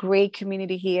have a great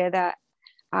community here that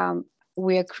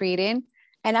we are creating.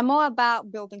 And I'm all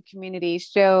about building communities.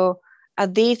 So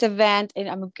at this event, and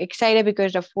I'm excited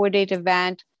because a 4-day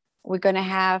event, we're going to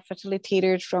have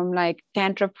facilitators from like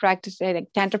tantra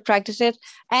practices,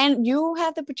 and you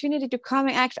have the opportunity to come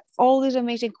and ask all these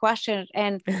amazing questions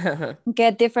and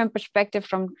get different perspectives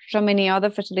from so many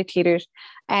other facilitators.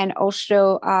 And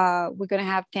also we're going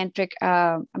to have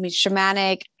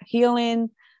shamanic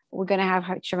healing. We're going to have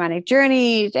shamanic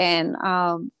journeys, and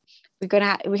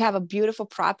we have a beautiful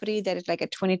property that is like a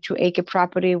 22-acre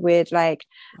property with like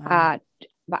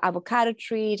avocado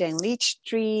trees and lychee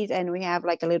trees, and we have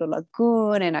like a little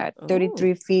lagoon and a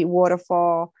 33-feet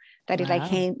waterfall that is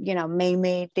like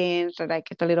man-made things. So like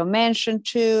it's a little mansion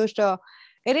too. So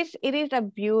it is a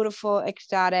beautiful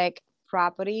exotic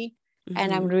property,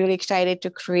 and I'm really excited to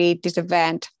create this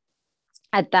event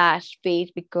at that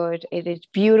space because it is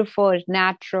beautiful, it's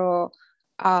natural.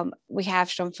 We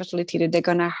have some facilitators. They're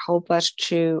gonna help us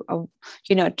to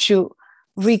to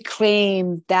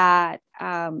reclaim that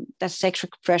the sexual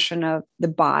expression of the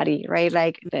body, right?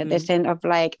 Like the sense of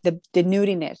like the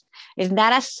nudiness. It's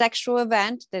not a sexual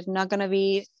event. There's not gonna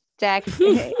be sex,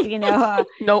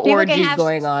 no orgies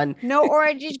going on. No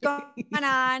orgies going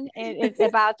on. It's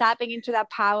about tapping into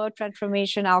that power,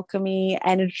 transformation, alchemy,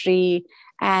 energy,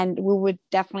 and we would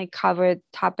definitely cover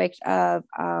topics of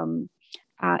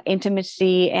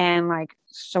intimacy and like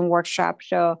some workshops.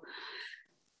 So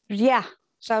yeah.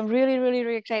 So I'm really, really,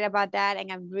 really excited about that.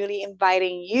 And I'm really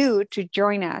inviting you to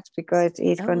join us because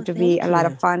it's going to be a lot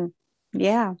of fun.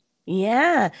 Yeah.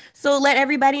 Yeah. So let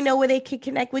everybody know where they can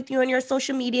connect with you on your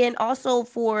social media, and also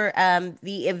for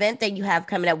the event that you have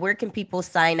coming up. Where can people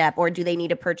sign up, or do they need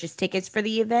to purchase tickets for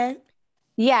the event?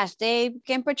 Yes, they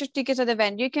can purchase tickets at the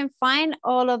event. You can find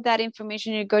all of that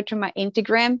information. You go to my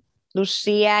Instagram,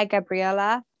 Lucia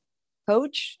Gabriela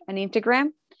Coach, an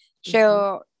Instagram.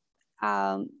 So,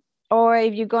 or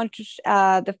if you go to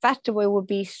the festival, it will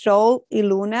be Sol y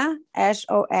Luna,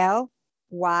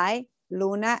 SOLY,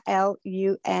 Luna,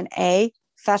 LUNA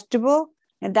Festival.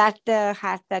 And that's the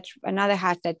hashtag, that's another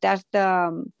hashtag. That's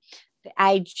the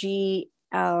IG,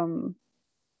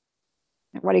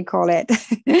 what do you call it?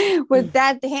 With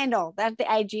that the handle, that's the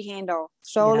IG handle,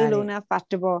 Sol y Luna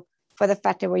Festival. for the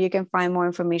festival. You can find more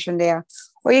information there.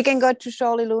 Or you can go to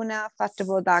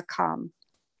solilunafestival.com.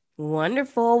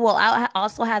 Wonderful. Well, I'll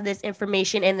also have this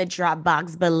information in the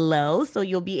Dropbox below, so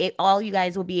all you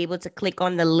guys will be able to click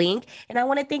on the link. And I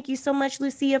want to thank you so much,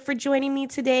 Lucia, for joining me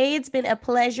today. It's been a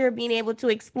pleasure being able to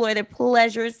explore the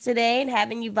pleasures today and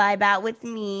having you vibe out with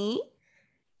me.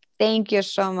 Thank you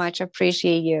so much.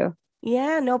 Appreciate you.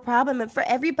 Yeah, no problem. And for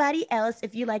everybody else,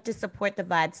 if you'd like to support the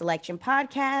Vibe Selection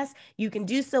podcast, you can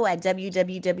do so at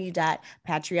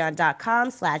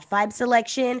www.patreon.com/vibe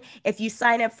selection. If you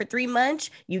sign up for 3 months,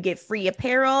 you get free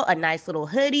apparel, a nice little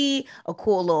hoodie, a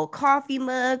cool little coffee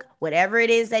mug, whatever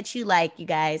it is that you like, you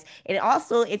guys. And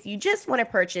also, if you just want to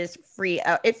purchase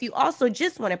if you also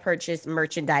just want to purchase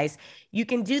merchandise, you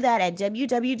can do that at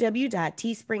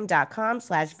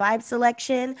www.teespring.com/vibe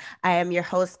selection. I am your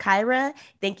host, Kyra.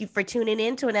 Thank you for tuning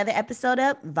in to another episode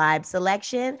of Vibe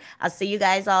Selection. I'll see you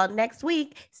guys all next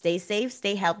week. Stay safe,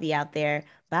 stay healthy out there.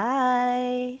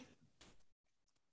 Bye.